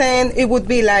 12%, it would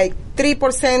be like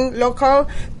 3% local,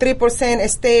 3%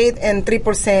 state, and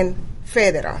 3%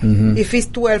 federal. If it's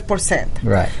 12%.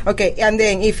 Right. Okay. And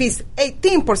then if it's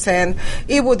 18%,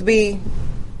 it would be,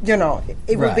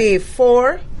 would be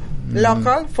 4.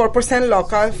 Local, 4%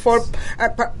 local,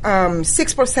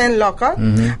 6% local,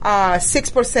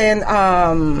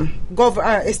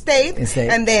 6% state,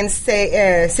 and then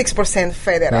say 6%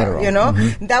 federal.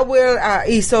 That will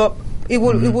it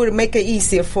would make it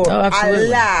easier for a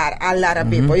lot of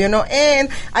people, And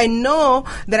I know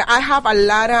that I have a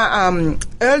lot of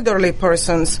elderly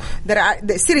persons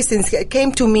the citizens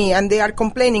came to me and they are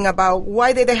complaining about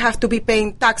why they have to be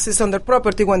paying taxes on their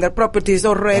property when their property is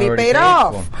already paid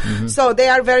off. So they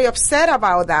are very upset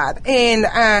about that. And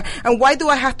why do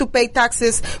I have to pay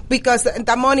taxes? Because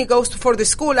the money goes for the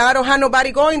school. I don't have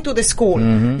nobody going to the school,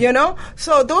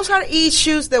 So those are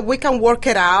issues that we can work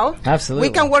it out. Absolutely.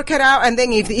 We can work it out. And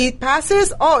then if it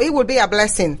passes, it would be a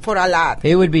blessing for a lot.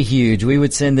 It would be huge. We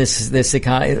would send this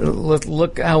economy.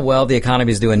 Look how well the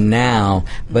economy is doing now,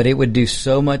 but it would do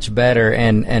so much better.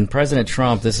 And President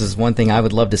Trump, this is one thing I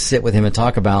would love to sit with him and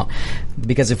talk about,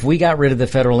 because if we got rid of the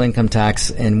federal income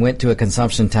tax and went to a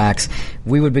consumption tax,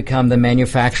 we would become the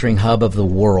manufacturing hub of the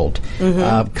world.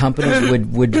 Companies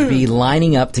would be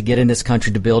lining up to get in this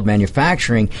country to build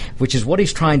manufacturing, which is what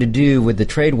he's trying to do with the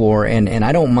trade war. And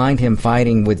I don't mind him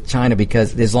fighting with China,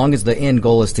 because as long as the end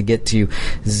goal is to get to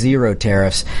zero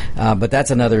tariffs, but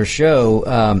that's another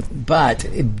show. But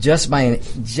just by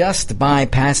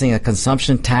passing a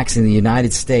consumption tax in the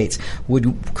United States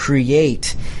would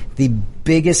create the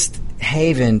biggest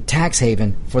tax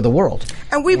haven for the world.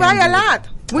 And we buy a lot.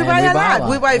 We buy a lot.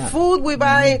 We buy food. We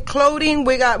buy clothing.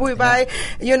 We buy,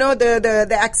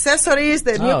 the accessories,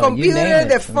 the new computer,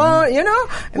 the phone.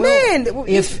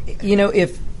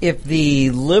 If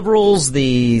the liberals,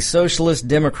 the socialist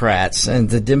Democrats, and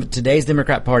today's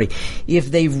Democrat Party, if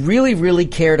they really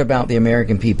cared about the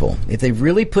American people, if they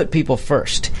really put people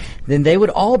first, then they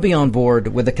would all be on board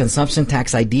with the consumption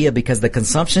tax idea, because the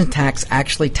consumption tax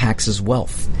actually taxes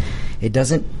wealth. It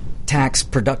doesn't tax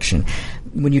production.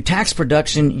 when you tax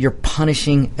production, you're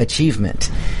punishing achievement.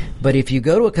 But if you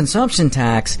go to a consumption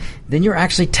tax, then you're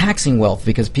actually taxing wealth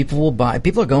because people will buy.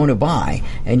 People are going to buy,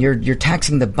 and you're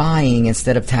taxing the buying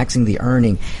instead of taxing the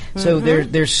earning. So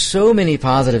there's so many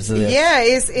positives to this. Yeah,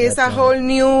 it's a whole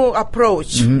new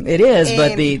approach. It is,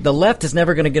 but the left is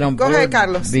never going to get on board. Go ahead,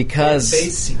 Carlos. Because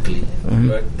basically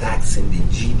you're taxing the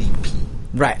GDP.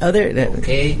 Right.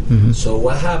 Okay. So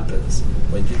what happens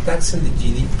when you're taxing the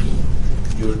GDP?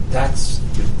 Your tax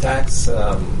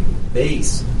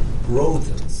base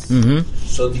broadens.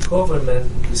 So the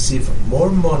government receives more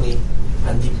money,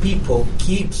 and the people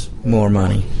keeps more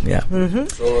money. Yeah.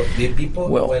 So the people,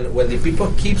 when the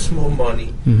people keeps more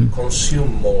money,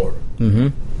 consume more.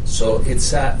 So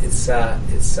it's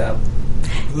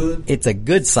a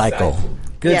good cycle.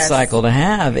 Good cycle to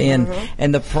have, and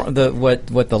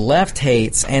what the left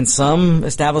hates, and some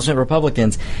establishment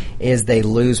Republicans, is they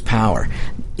lose power.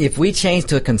 If we change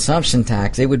to a consumption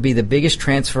tax, it would be the biggest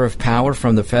transfer of power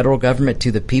from the federal government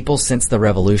to the people since the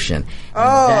revolution.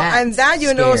 And that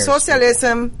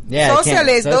socialism,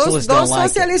 socialists, those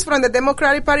socialists from the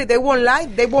Democratic Party, they won't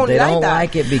like that. They don't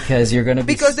like it because you're going to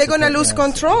because they're going to lose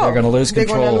control. They're going to lose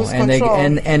control,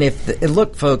 and if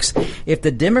look, folks, if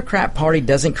the Democrat Party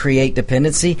doesn't create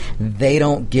dependency, they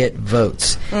don't get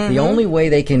votes. The only way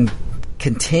they can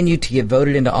continue to get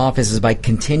voted into office is by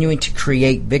continuing to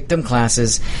create victim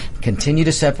classes, continue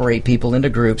to separate people into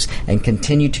groups, and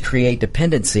continue to create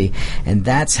dependency. And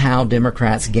that's how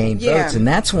Democrats gain votes. And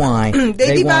that's why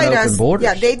they want open borders.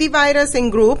 Yeah, they divide us in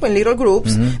little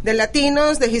groups. The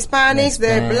Latinos, the Hispanics,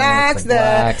 the blacks,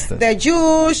 the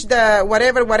Jewish, the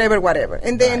whatever.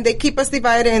 And then they keep us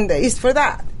divided, and it's for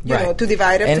that. You know, to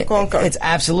divide and to conquer. It's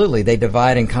absolutely, they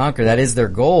divide and conquer. That is their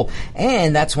goal.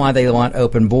 And that's why they want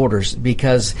open borders,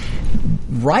 because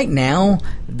right now,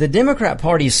 the Democrat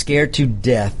Party is scared to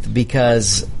death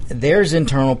because there's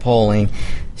internal polling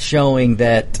showing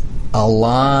that a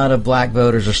lot of black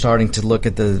voters are starting to look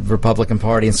at the Republican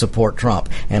Party and support Trump.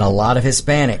 And a lot of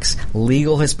Hispanics,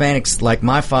 legal Hispanics, like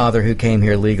my father who came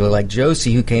here legally, like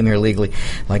Josie who came here legally,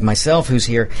 like myself who's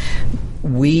here,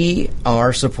 we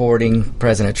are supporting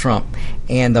President Trump.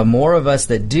 And the more of us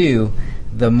that do,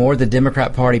 the more the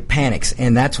Democrat Party panics.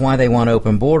 And that's why they want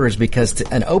open borders, because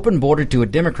an open border to a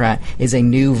Democrat is a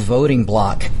new voting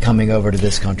bloc coming over to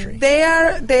this country. They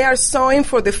are sowing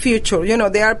for the future. You know,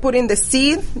 they are putting the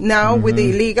seed now with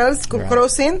the illegals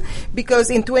crossing, because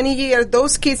in 20 years,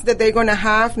 those kids that they're going to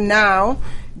have now,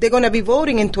 they're going to be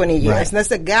voting in 20 years. Right.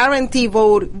 That's a guarantee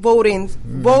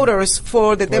voters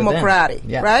for the Democratic,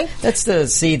 right? That's the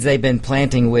seeds they've been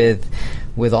planting with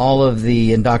all of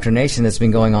the indoctrination that's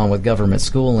been going on with government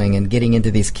schooling and getting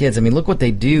into these kids. I mean, look what they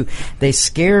do. They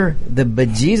scare the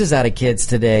bejesus out of kids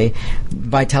today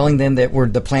by telling them that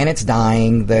the planet's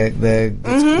dying,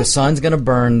 the sun's going to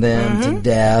burn them to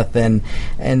death, and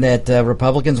that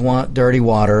Republicans want dirty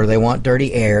water, they want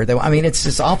dirty air. It's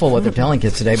just awful what they're telling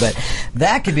kids today. But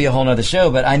that could be a whole other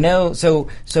show. But I know,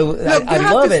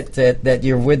 I love it that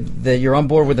you're on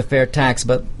board with the fair tax.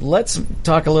 But let's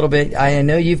talk a little bit. I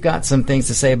know you've got some things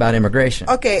to say about immigration.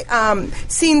 Okay,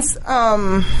 since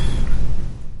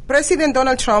President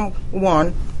Donald Trump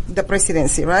won the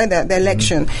presidency, right, the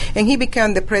election, and he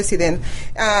became the president,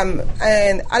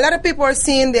 and a lot of people are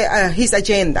seeing his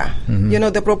agenda,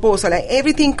 the proposal, like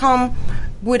everything come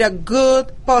with a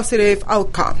good, positive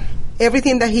outcome.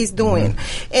 Everything that he's doing.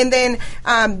 And then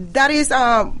that is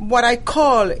what I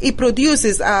call, it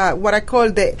produces what I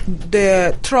call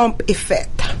the Trump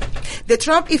effect. The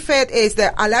Trump effect is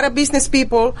that a lot of business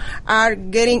people are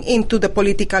getting into the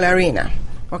political arena.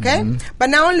 Okay? But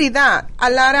not only that,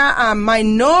 a lot of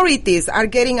minorities are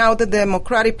getting out of the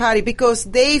Democratic Party because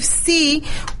they see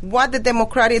what the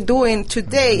Democratic doing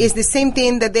today is the same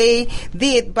thing that they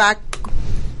did back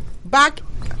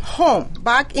home,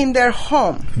 back in their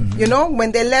home,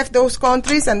 when they left those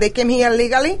countries and they came here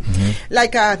legally,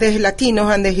 like the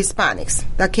Latinos and the Hispanics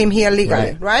that came here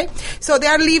legally, right? So they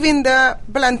are living the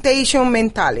plantation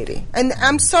mentality. And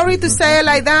I'm sorry to say it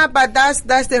like that, but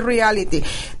that's the reality.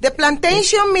 The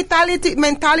plantation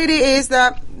mentality is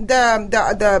that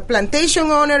the plantation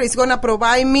owner is going to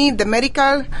provide me the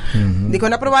medical, they're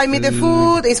going to provide me the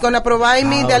food, it's going to provide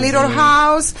me the little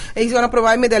house, it's going to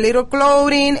provide me the little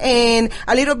clothing and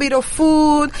a little bit of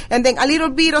food and then a little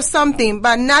bit of something,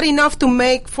 but not enough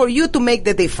for you to make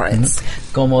the difference.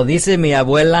 Como dice mi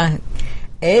abuela,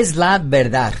 es la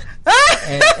verdad.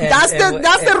 That's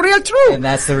the real truth. And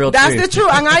that's the real truth. That's the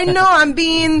truth. And I know I'm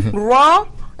being raw,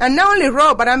 and not only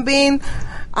raw, but I'm being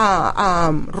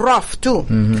rough too.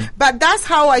 But that's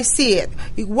how I see it.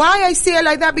 Why I see it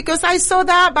like that? Because I saw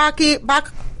that back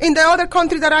in the other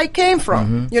country that I came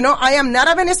from. You know, I am not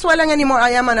a Venezuelan anymore.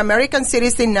 I am an American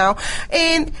citizen now.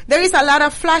 And there is a lot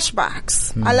of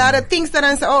flashbacks, a lot of things that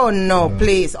I say, oh no,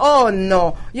 please, oh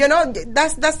no. You know,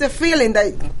 that's the feeling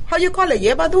that, how you call it?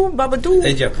 Yebadu? Babadu?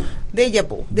 Deja vu. Deja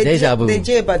vu. Deja vu.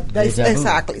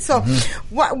 Exactly. So,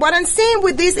 what I'm saying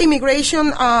with this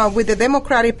immigration, with the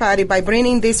Democratic Party, by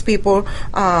bringing these people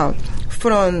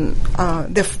from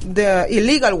the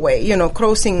illegal way, you know,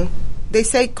 crossing. They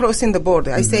say crossing the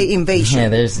border. I say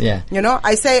invasion. You know,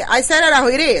 I say it how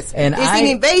it is. And it's an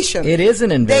invasion. It is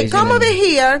an invasion. They come over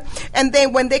here, and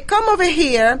then when they come over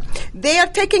here, they are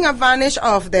taking advantage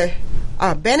of the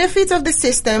benefits of the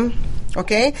system.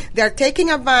 Okay, they are taking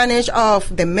advantage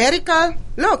of the medical.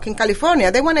 Look, in California,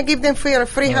 they want to give them free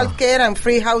health care and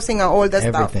free housing and all that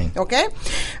everything. Stuff. Okay,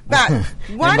 but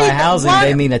what by housing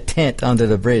they mean a tent under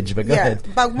the bridge. But go ahead.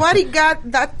 But what it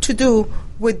got that to do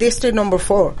with District Number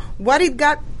 4? What it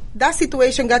got that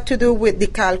situation got to do with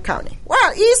DeKalb County?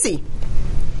 Well, easy.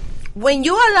 When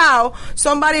you allow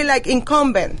somebody like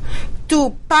incumbent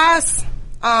to pass.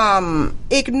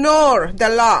 Ignore the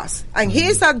laws, and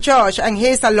he's a judge and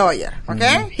he's a lawyer.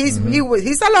 Okay, he's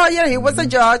a lawyer. He was a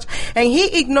judge, and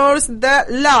he ignores the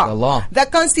law, the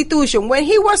Constitution. When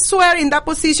he was swear in that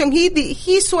position,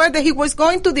 he swore that he was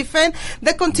going to defend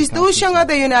the Constitution of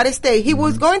the United States. He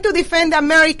was going to defend the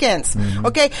Americans.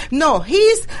 Okay, no,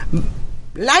 he's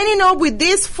lining up with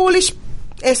this foolish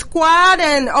squad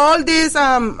and all these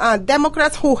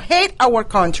Democrats who hate our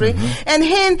country,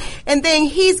 and then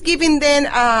he's giving them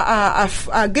a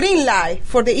green light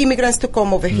for the immigrants to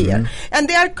come over here, and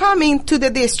they are coming to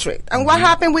the district. And what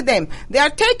happened with them? They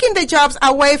are taking the jobs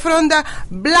away from the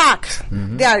blacks.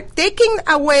 They are taking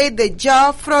away the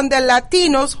job from the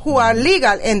Latinos who are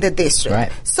legal in the district.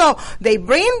 Right. So they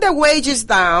bring the wages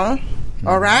down.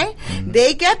 All right,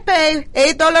 they get paid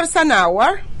 $8 an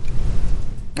hour.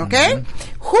 Okay,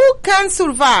 who can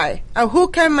survive and who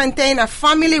can maintain a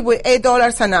family with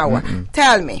 $8 an hour?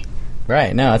 Tell me.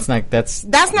 Right? No, that's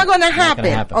not going to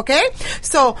happen. Okay,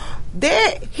 so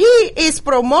he is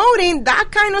promoting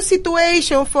that kind of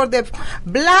situation for the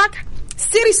black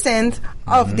citizens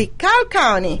of DeKalb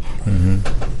County.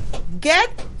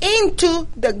 Get into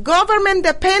the government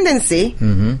dependency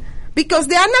because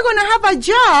they are not going to have a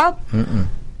job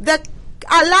that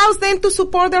allows them to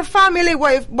support their family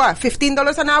with what,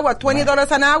 $15 an hour,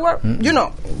 $20 an hour, you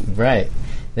know. Right.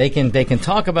 They can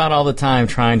talk about all the time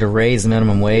trying to raise the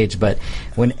minimum wage, but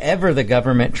whenever the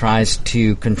government tries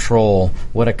to control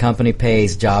what a company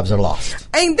pays, jobs are lost.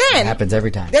 And then it happens every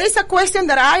time. There is a question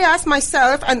that I ask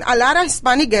myself, and a lot of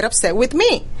Hispanics get upset with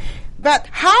me. But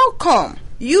how come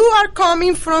you are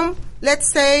coming from, let's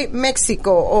say,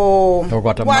 Mexico or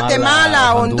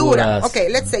Guatemala, Honduras. Okay,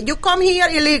 let's say you come here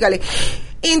illegally.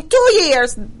 In 2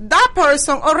 years, that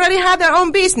person already had their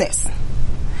own business.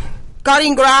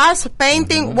 Cutting grass,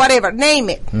 painting, whatever, name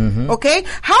it. Okay?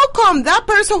 How come that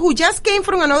person who just came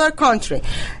from another country,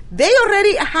 they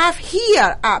already have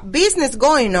here a business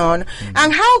going on,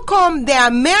 and how come the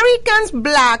Americans,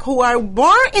 black, who are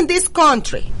born in this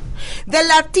country, the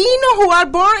Latino who are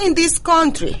born in this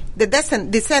country, the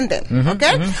descendant,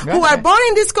 who are born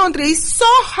in this country, is so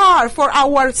hard for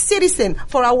our citizens,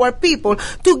 for our people,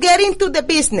 to get into the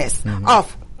business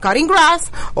of cutting grass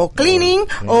or cleaning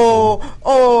or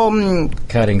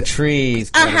cutting trees,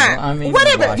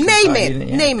 whatever, name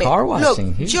it. Car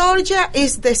washing. Look, Georgia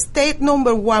is the state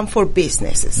number 1 for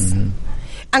businesses.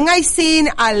 And I've seen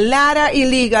a lot of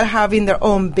illegal having their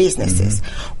own businesses.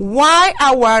 Why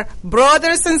our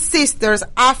brothers and sisters,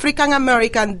 African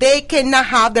American, they cannot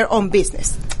have their own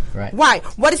business? Right. Why?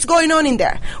 What is going on in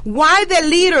there? Why the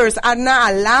leaders are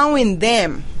not allowing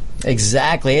them?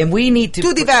 Exactly, and we need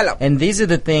to develop. And these are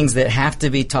the things that have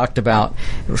to be talked about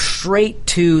straight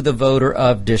to the voter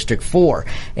of District 4.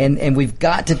 And we've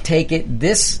got to take it,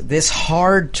 this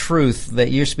hard truth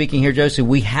that you're speaking here, Josie,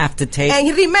 we have to take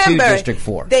and remember, to District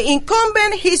 4. The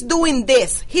incumbent, he's doing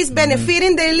this. He's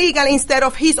benefiting the illegal instead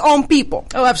of his own people.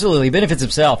 Oh, absolutely. He benefits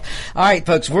himself. All right,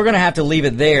 folks, we're going to have to leave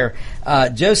it there.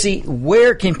 Josie,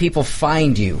 where can people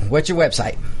find you? What's your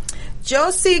website?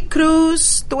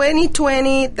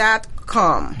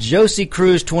 JosieCruz2020.com.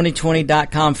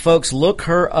 JosieCruz2020.com. Folks, look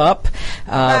her up.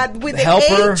 With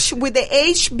the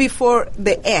H before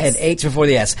the S. And H before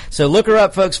the S. So look her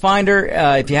up, folks. Find her.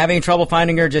 If you have any trouble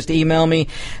finding her, just email me.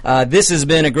 This has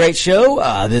been a great show.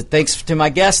 Thanks to my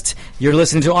guest. You're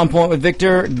listening to On Point with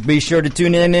Victor. Be sure to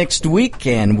tune in next week,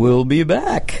 and we'll be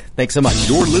back. Thanks so much.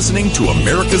 You're listening to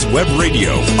America's Web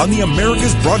Radio on the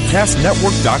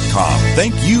AmericasBroadcastNetwork.com.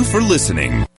 Thank you for listening.